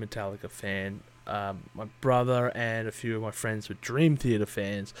massive Metallica fan. My brother and a few of my friends were Dream Theater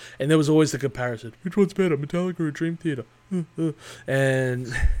fans, and there was always the comparison: which one's better, Metallica or Dream Theater?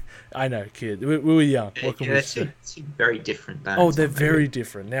 And I know, kid, we were young. What can we say? Two very different bands. Oh, they're very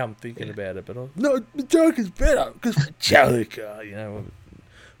different. Now I'm thinking about it, but no, Metallica's better because Metallica,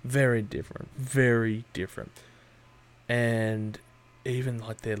 very different, very different. And even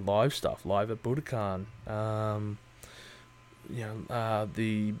like their live stuff, live at Budokan,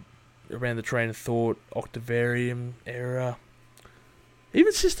 the Around the Train of Thought, Octavarium era,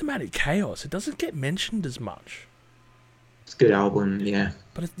 even Systematic Chaos, it doesn't get mentioned as much. It's a good album, yeah.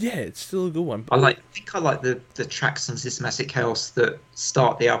 But it's still a good one. I think I like the tracks on Systematic Chaos that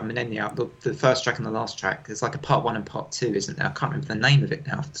start the album and end the album. The first track and the last track. There's like a part 1 and part 2, isn't there? I can't remember the name of it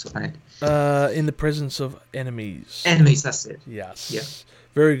now off the top of my head. In the Presence of Enemies. Enemies, that's it. Yes. Yeah.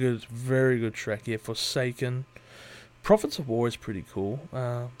 Very good track. Yeah, Forsaken. Prophets of War is pretty cool.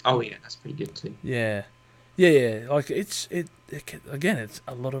 Oh yeah, that's pretty good too. Yeah. Like it's a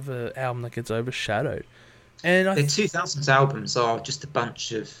lot of an album that gets overshadowed. And the 2000s albums are just a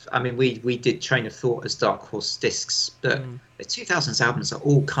bunch of. I mean, we did Train of Thought as Dark Horse discs, but the 2000s albums are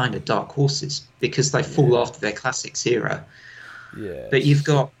all kind of dark horses because they fall after their classics era. Yeah. But you've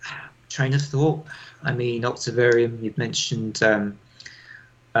got Train of Thought. I mean, Octavarium. You've mentioned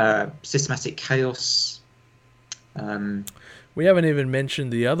Systematic Chaos. We haven't even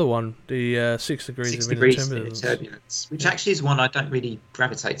mentioned the other one, the 6 Degrees of Inner Turbulence, which actually is one I don't really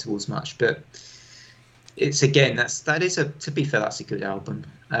gravitate towards much, but it's again to be fair, that's a good album.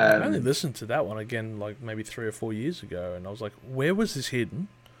 I only listened to that one again like maybe 3 or 4 years ago, and I was like, where was this hidden?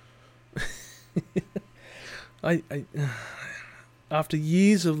 I after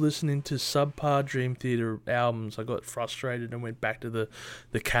years of listening to subpar Dream Theater albums, I got frustrated and went back to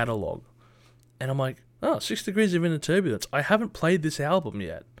the catalogue. And I'm like, oh, 6 Degrees of Inner Turbulence. I haven't played this album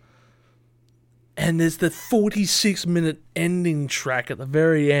yet. And there's the 46-minute ending track at the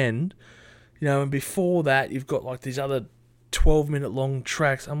very end. And before that, you've got like these other 12-minute long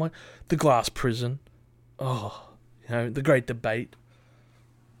tracks. I'm like, The Glass Prison. Oh, The Great Debate.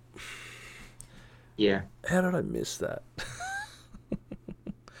 Yeah. How did I miss that?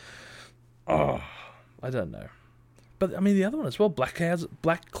 Oh, I don't know. But, I mean, the other one as well, Black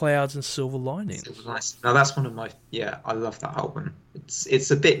Clouds and Silver Linings. Now, that's one of my... Yeah, I love that album.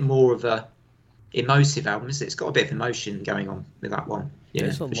 It's a bit more of a emotive album, isn't it? It's got a bit of emotion going on with that one. Yeah,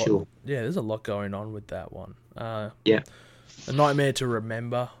 for sure. Yeah, there's a lot going on with that one. Yeah. A Nightmare to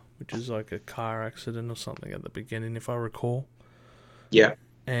Remember, which is like a car accident or something at the beginning, if I recall. Yeah.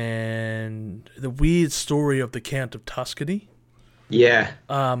 And The Weird Story of the Count of Tuscany. Yeah.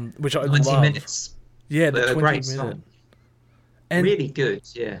 Which I 90 love. minutes. Yeah, the 20 great minute. song. And really good,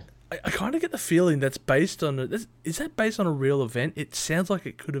 yeah. I kind of get the feeling that's based on... Is that based on a real event? It sounds like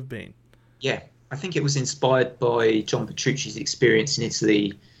it could have been. Yeah, I think it was inspired by John Petrucci's experience in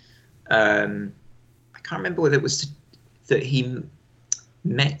Italy. I can't remember whether it was that he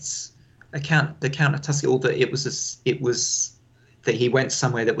met the Count of Tuscany, or that it was that he went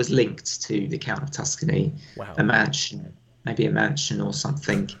somewhere that was linked to the Count of Tuscany. Wow. Maybe a mansion or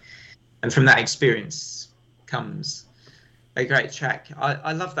something. And from that experience comes a great track.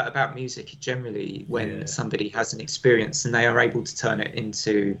 I love that about music generally, when somebody has an experience and they are able to turn it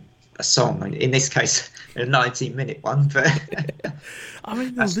into a song. In this case, a 19-minute one, but I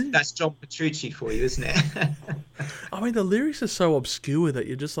mean, that's John Petrucci for you, isn't it? I mean, the lyrics are so obscure that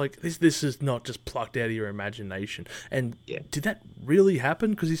you're just like, this is not just plucked out of your imagination. And did that really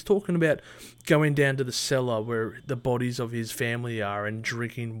happen? Because he's talking about going down to the cellar where the bodies of his family are and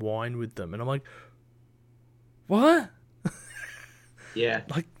drinking wine with them. And I'm like, what? Yeah.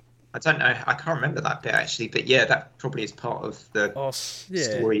 Like, I don't know. I can't remember that bit actually, but yeah, that probably is part of the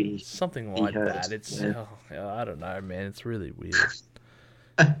story. Something like that. It's I don't know, man. It's really weird.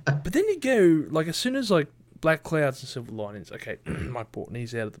 But then you go, like, as soon as like Black Clouds and Silver Linings, okay, Mike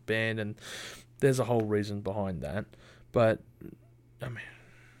Portnoy's out of the band, and there's a whole reason behind that. But I mean,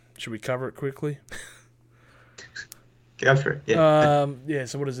 should we cover it quickly? Go for it. Yeah.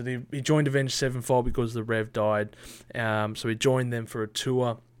 So what is it? He joined Avenged Sevenfold because the Rev died. So he joined them for a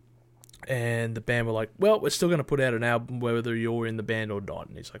tour. And the band were like, well, we're still going to put out an album whether you're in the band or not.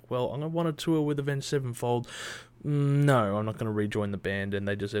 And he's like, well, I'm going to want to tour with Avenged Sevenfold. No, I'm not going to rejoin the band. And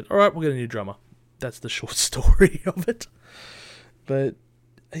they just said, all right, we'll get a new drummer. That's the short story of it. But,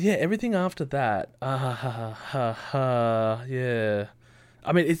 yeah, everything after that, yeah.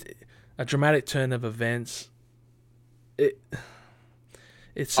 I mean, it's a dramatic turn of events.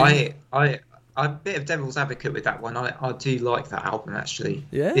 It's I'm a bit of devil's advocate with that one. I do like that album, actually.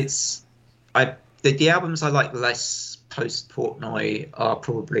 Yeah? The albums I like less post Portnoy are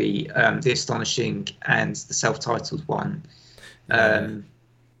probably The Astonishing and the self-titled one.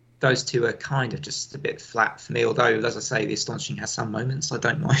 Those two are kind of just a bit flat for me, although, as I say, The Astonishing has some moments I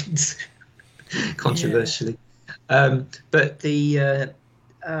don't mind, controversially. But the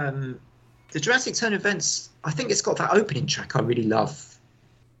dramatic turn of events, I think it's got that opening track I really love.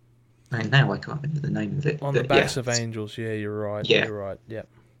 And now I can't remember the name of it. On the Backs of Angels, yeah, you're right. Yeah. You're right, yep.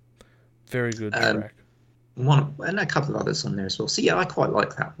 Very good track. And a couple of others on there as well. So, yeah, I quite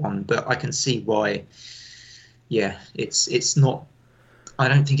like that one, but I can see why, it's not... I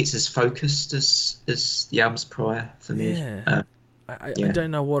don't think it's as focused as the albums prior for me. Yeah. I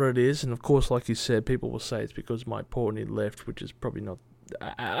don't know what it is, and of course, like you said, people will say it's because Mike Portnoy left, which is probably not...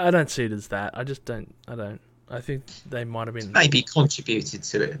 I don't see it as that. I just don't... I think they might have been... Maybe contributed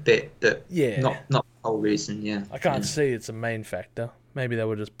to it a bit, but not the whole reason, I can't see it's a main factor. Maybe they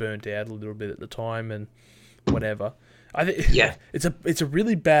were just burnt out a little bit at the time and whatever. I think it's a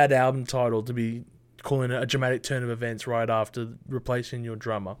really bad album title to be calling it a dramatic turn of events right after replacing your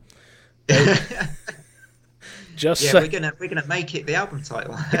drummer. We're gonna make it the album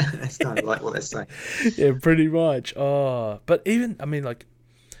title. That's kind of like what they're saying. Yeah, pretty much. But even, I mean, like,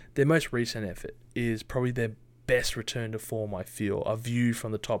 their most recent effort is probably their best return to form, I feel. A View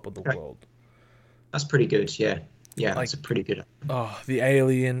from the Top of the World. That's pretty good, yeah. Yeah, that's a pretty good... The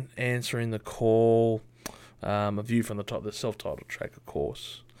Alien, Answering the Call, A View from the Top, the self-titled track, of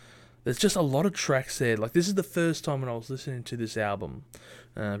course. There's just a lot of tracks there. Like, this is the first time when I was listening to this album,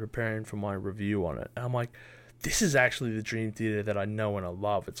 preparing for my review on it. And I'm like, this is actually the Dream Theater that I know and I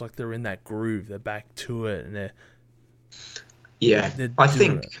love. It's like they're in that groove. They're back to it, and they're... Yeah, I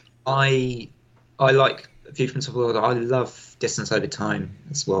think I I like View from the Top of the World. I love Distance Over Time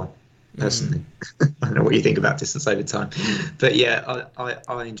as well, personally. I don't know what you think about Distance Over Time, but yeah,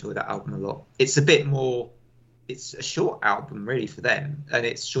 I enjoy that album a lot. It's a bit more. It's a short album really for them, and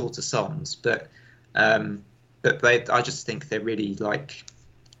it's shorter songs, but I just think they really like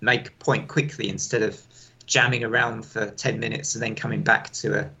make a point quickly instead of jamming around for 10 minutes and then coming back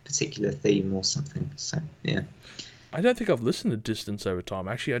to a particular theme or something. So yeah. I don't think I've listened to Distance Over Time.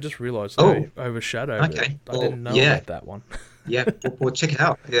 Actually, I just realised Oh, they overshadowed it. I didn't know yeah. about that one. Yeah, well, check it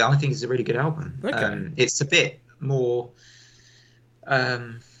out. Yeah, I think it's a really good album. Okay. It's a bit more. I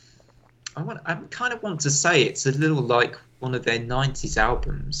kind of want to say it's a little like one of their '90s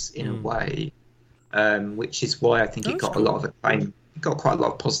albums in a way, which is why I think it got a lot of acclaim. It got quite a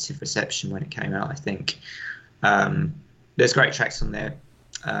lot of positive reception when it came out. I think there's great tracks on there.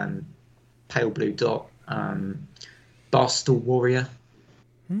 Pale Blue Dot, Barstool Warrior.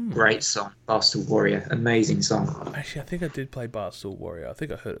 Great song, Barstool Warrior, amazing song. Actually, I think I did play Barstool Warrior. I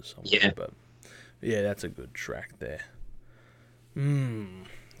think I heard it somewhere. Yeah, but yeah, that's a good track there.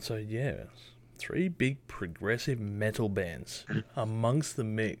 So yeah, 3 big progressive metal bands amongst the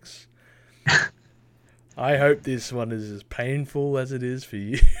mix. I hope this one is as painful as it is for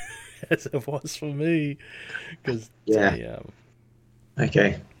you as it was for me. Because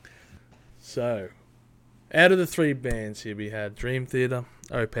Okay. So, out of the 3 bands here, we had Dream Theater,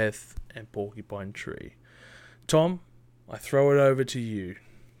 OPETH, and Porcupine Tree. Tom, I throw it over to you.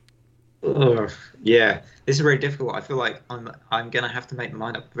 Yeah, this is very difficult. I feel like I'm gonna have to make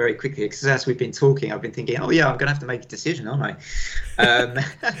mine up very quickly because as we've been talking, I've been thinking, oh yeah, I'm gonna have to make a decision, aren't I?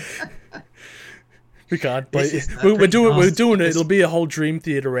 We can't. We're doing it. It'll be a whole Dream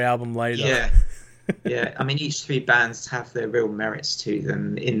Theater album later. Yeah. Yeah, I mean, each 3 bands have their real merits to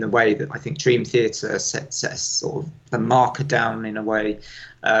them in the way that I think Dream Theater sets sort of the marker down in a way.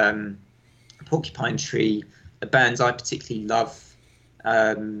 Porcupine Tree, the bands I particularly love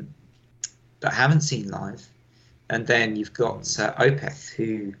but haven't seen live. And then you've got OPETH,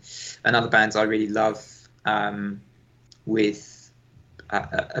 who another band I really love with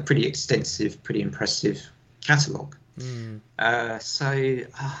a pretty extensive, pretty impressive catalogue. Oh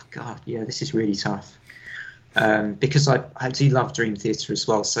God, yeah, this is really tough because I do love Dream Theater as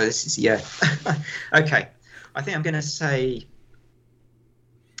well. So this is okay. I think I'm going to say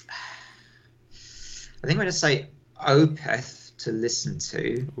OPETH to listen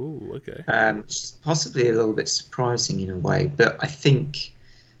to. Ooh, okay. Possibly a little bit surprising in a way, but I think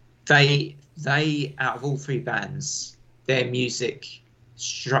they out of all 3 bands, their music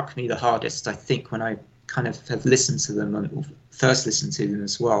struck me the hardest. I think when I kind of have listened to them and first listened to them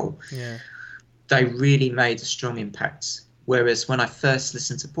as well, they really made a strong impact. Whereas when I first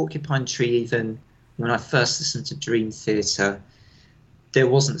listened to Porcupine Tree, even when I first listened to Dream Theater, there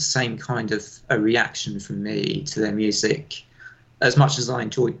wasn't the same kind of a reaction from me to their music. As much as I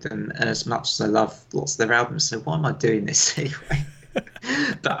enjoyed them and as much as I love lots of their albums, so why am I doing this anyway?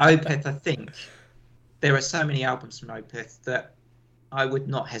 But OPETH, I think there are so many albums from OPETH that I would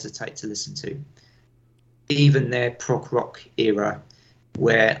not hesitate to listen to. Even their prog rock era,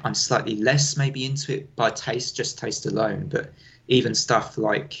 where I'm slightly less maybe into it by taste, just taste alone, but even stuff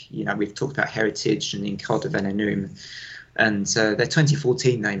like, we've talked about Heritage and In Cod of Venenum, and their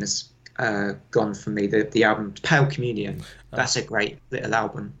 2014 name has gone from me, the album Pale Communion. That's a great little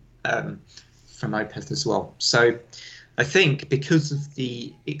album from OPETH as well. So I think because of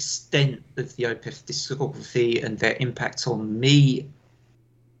the extent of the OPETH discography and their impact on me,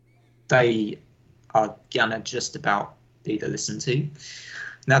 they are gonna just about be to listen to.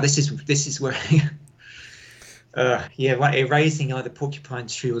 Now this is where erasing either Porcupine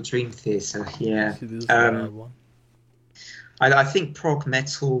Tree or Dream Theater. Yeah. I think prog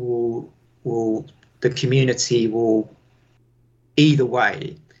metal will the community will either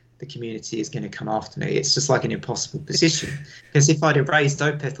way. The community is going to come after me. It's just like an impossible position because if I'd erased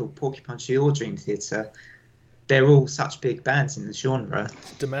OPETH or Porcupine Tree or Dream Theater, they're all such big bands in the genre.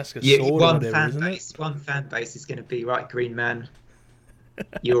 Damascus Sword or whatever, isn't it? One fan base is going to be, right, Green Man,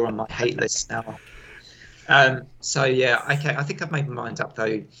 you're on my hate list now. So yeah, okay, I think I've made my mind up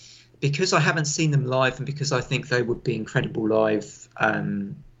though. Because I haven't seen them live and because I think they would be incredible live,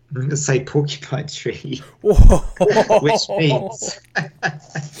 I'm going to say Porcupine Tree,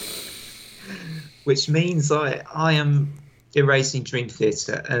 which means I am erasing Dream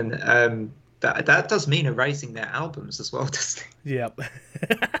Theater, and that does mean erasing their albums as well, doesn't it? Yep.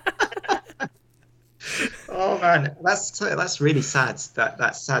 Oh man, that's really sad.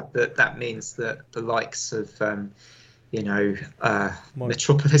 That's sad that means that the likes of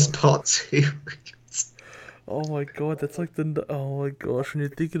Metropolis Part 2. Oh my god, that's like the... Oh my gosh, when you're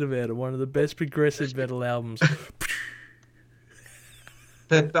thinking about it, one of the best progressive metal albums.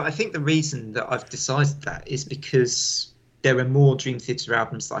 But I think the reason that I've decided that is because there are more Dream Theater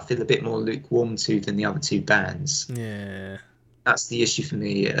albums that I feel a bit more lukewarm to than the other two bands. Yeah. That's the issue for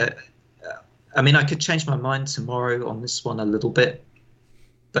me. I mean, I could change my mind tomorrow on this one a little bit,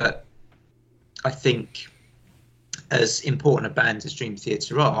 but I think as important a band as Dream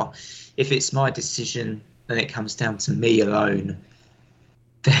Theater are, if it's my decision and it comes down to me alone,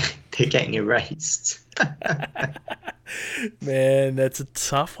 they're getting erased. Man, that's a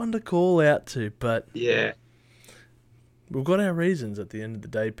tough one to call out to, but Yeah, we've got our reasons at the end of the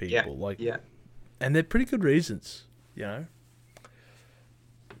day, people. And they're pretty good reasons, you know.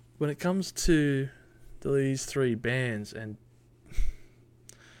 When it comes to these three bands, and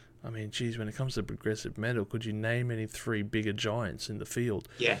I mean, geez, when it comes to progressive metal, could you name any three bigger giants in the field?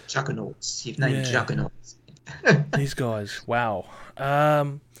 Yeah, juggernauts. You've named juggernauts. These guys, wow.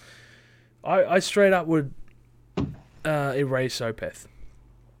 I straight up would erase Opeth.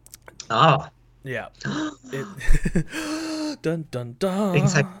 Ah. Yeah. Dun dun dun.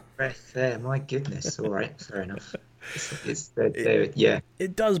 Take a breath there. My goodness. All right, fair enough.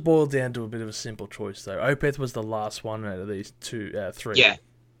 It does boil down to a bit of a simple choice, though. Opeth was the last one out of these three. Yeah,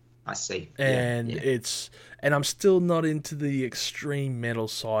 I see. And and I'm still not into the extreme metal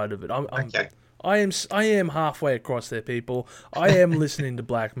side of it. Okay. I am halfway across there, people. I am listening to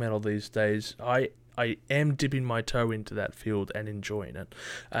black metal these days. I am dipping my toe into that field and enjoying it.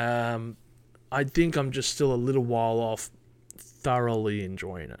 I think I'm just still a little while off thoroughly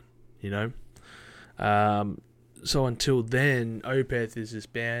enjoying it, you know? So until then, Opeth is this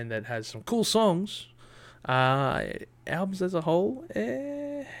band that has some cool songs. Albums as a whole,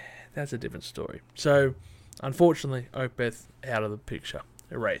 that's a different story. So, unfortunately, Opeth out of the picture.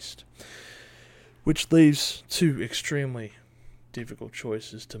 Erased. Which leaves two extremely difficult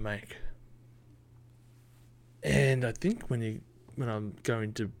choices to make. And I think when I'm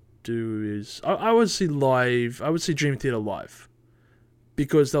going to do is... I would see Dream Theater live.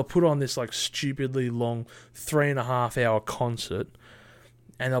 Because they'll put on this like stupidly long 3.5 hour concert,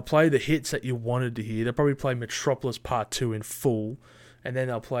 and they'll play the hits that you wanted to hear. They'll probably play Metropolis Part 2 in full, and then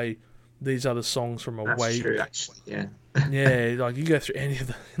they'll play these other songs from away. That's true, actually, yeah. Yeah, like you go through any of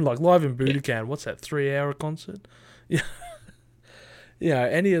the... Like Live in Budokan, what's that, 3-hour concert? Yeah. Yeah,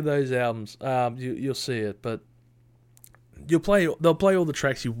 any of those albums, you'll see it, but they'll play all the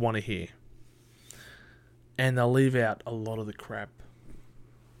tracks you want to hear. And they'll leave out a lot of the crap.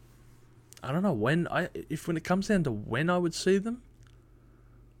 I don't know when it comes down to when I would see them,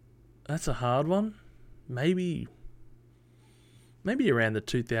 that's a hard one. Maybe around the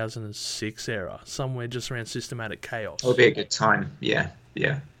 2006 era, somewhere just around Systematic Chaos. It'll be a good time. Yeah.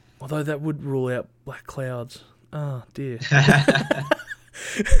 Although that would rule out Black Clouds. Oh dear.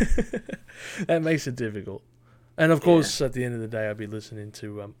 That makes it difficult. And of course, at the end of the day, I'd be listening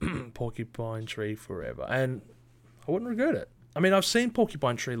to Porcupine Tree forever, and I wouldn't regret it. I mean, I've seen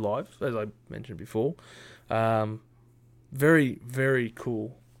Porcupine Tree live, as I mentioned before. Very, very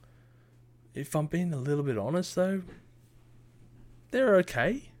cool. If I'm being a little bit honest, though, they're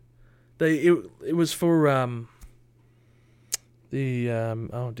okay. It was for oh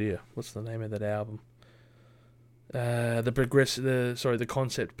dear, what's the name of that album? The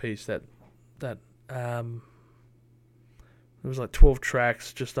concept piece that it was like 12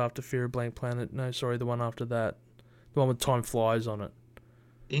 tracks just after Fear of Blank Planet. No, sorry, the one after that. The one with Time Flies on it.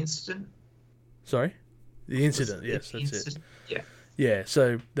 The Incident? Sorry? The Incident, yes, that's it. Yeah. Yeah,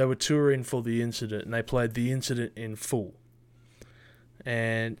 so they were touring for The Incident, and they played The Incident in full.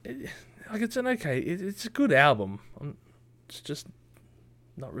 And, it's a good album. It's just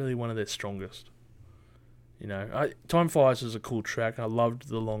not really one of their strongest. You know, Time Flies was a cool track. I loved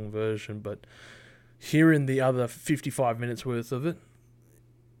the long version, but hearing the other 55 minutes worth of it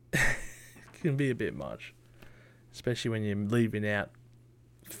can be a bit much. Especially when you're leaving out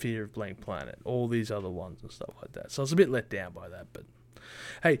Fear of Blank Planet, all these other ones and stuff like that. So I was a bit let down by that. But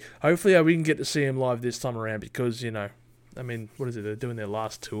hey, hopefully we can get to see them live this time around because, you know, I mean, what is it? They're doing their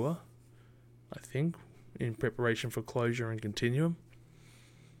last tour, I think, in preparation for Closure and Continuum.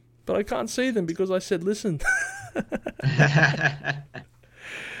 But I can't see them because I said listen.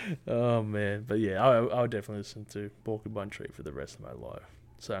 Oh, man. But yeah, I'll definitely listen to Porcupine Tree for the rest of my life.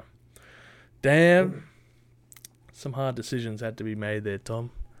 So, damn. Some hard decisions had to be made there,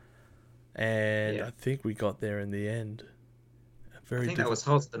 Tom. And I think we got there in the end. I think that was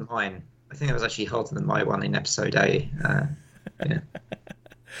harder than mine. I think that was actually harder than my one in episode 8. Yeah.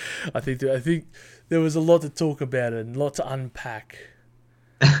 I think there was a lot to talk about and a lot to unpack.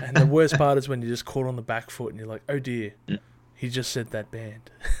 And the worst part is when you're just caught on the back foot and you're like, oh dear, he just said that band.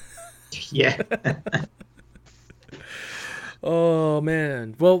 Yeah. Oh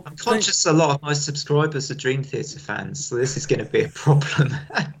man. Well, I'm conscious a lot of my subscribers are Dream Theater fans, so this is going to be a problem.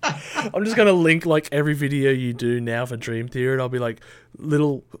 I'm just going to link like every video you do now for Dream Theater, and I'll be like,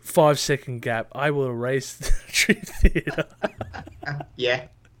 little 5-second gap. I will erase Dream Theater. Yeah.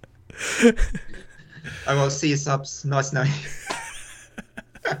 I will see you subs. Nice knowing.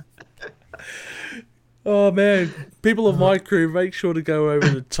 Oh man, people of my crew, make sure to go over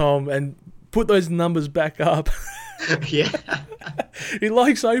to Tom and put those numbers back up. Yeah. He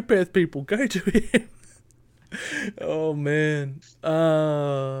likes OPETH, people. Go to him. Oh man.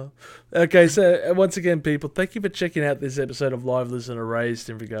 Okay, so once again, people, thank you for checking out this episode of Live Listen Erased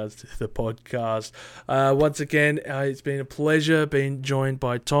in regards to the podcast. Once again, it's been a pleasure being joined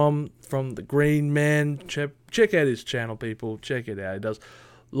by Tom from The Green Man. Check out his channel, people. Check it out. He does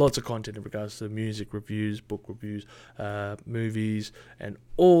lots of content in regards to music reviews, book reviews, movies, and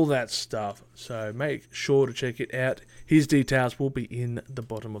all that stuff. So make sure to check it out. His details will be in the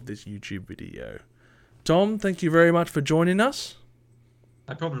bottom of this YouTube video. Tom, thank you very much for joining us.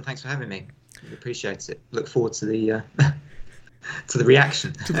 No problem. Thanks for having me. Really appreciate it. Look forward to the to the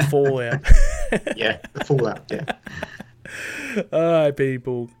reaction. To the fallout. Yeah, the fallout. Yeah. Alright,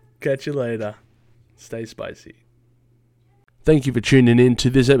 people. Catch you later. Stay spicy. Thank you for tuning in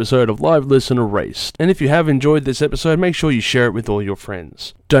to this episode of Live Listen Erased. And if you have enjoyed this episode, make sure you share it with all your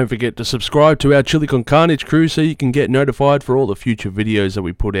friends. Don't forget to subscribe to our Chili Con Carnage crew so you can get notified for all the future videos that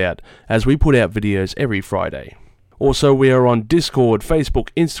we put out, as we put out videos every Friday. Also, we are on Discord, Facebook,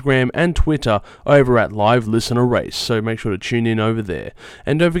 Instagram, and Twitter over at Live Listen Erased, so make sure to tune in over there.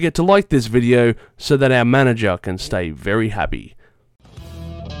 And don't forget to like this video so that our manager can stay very happy.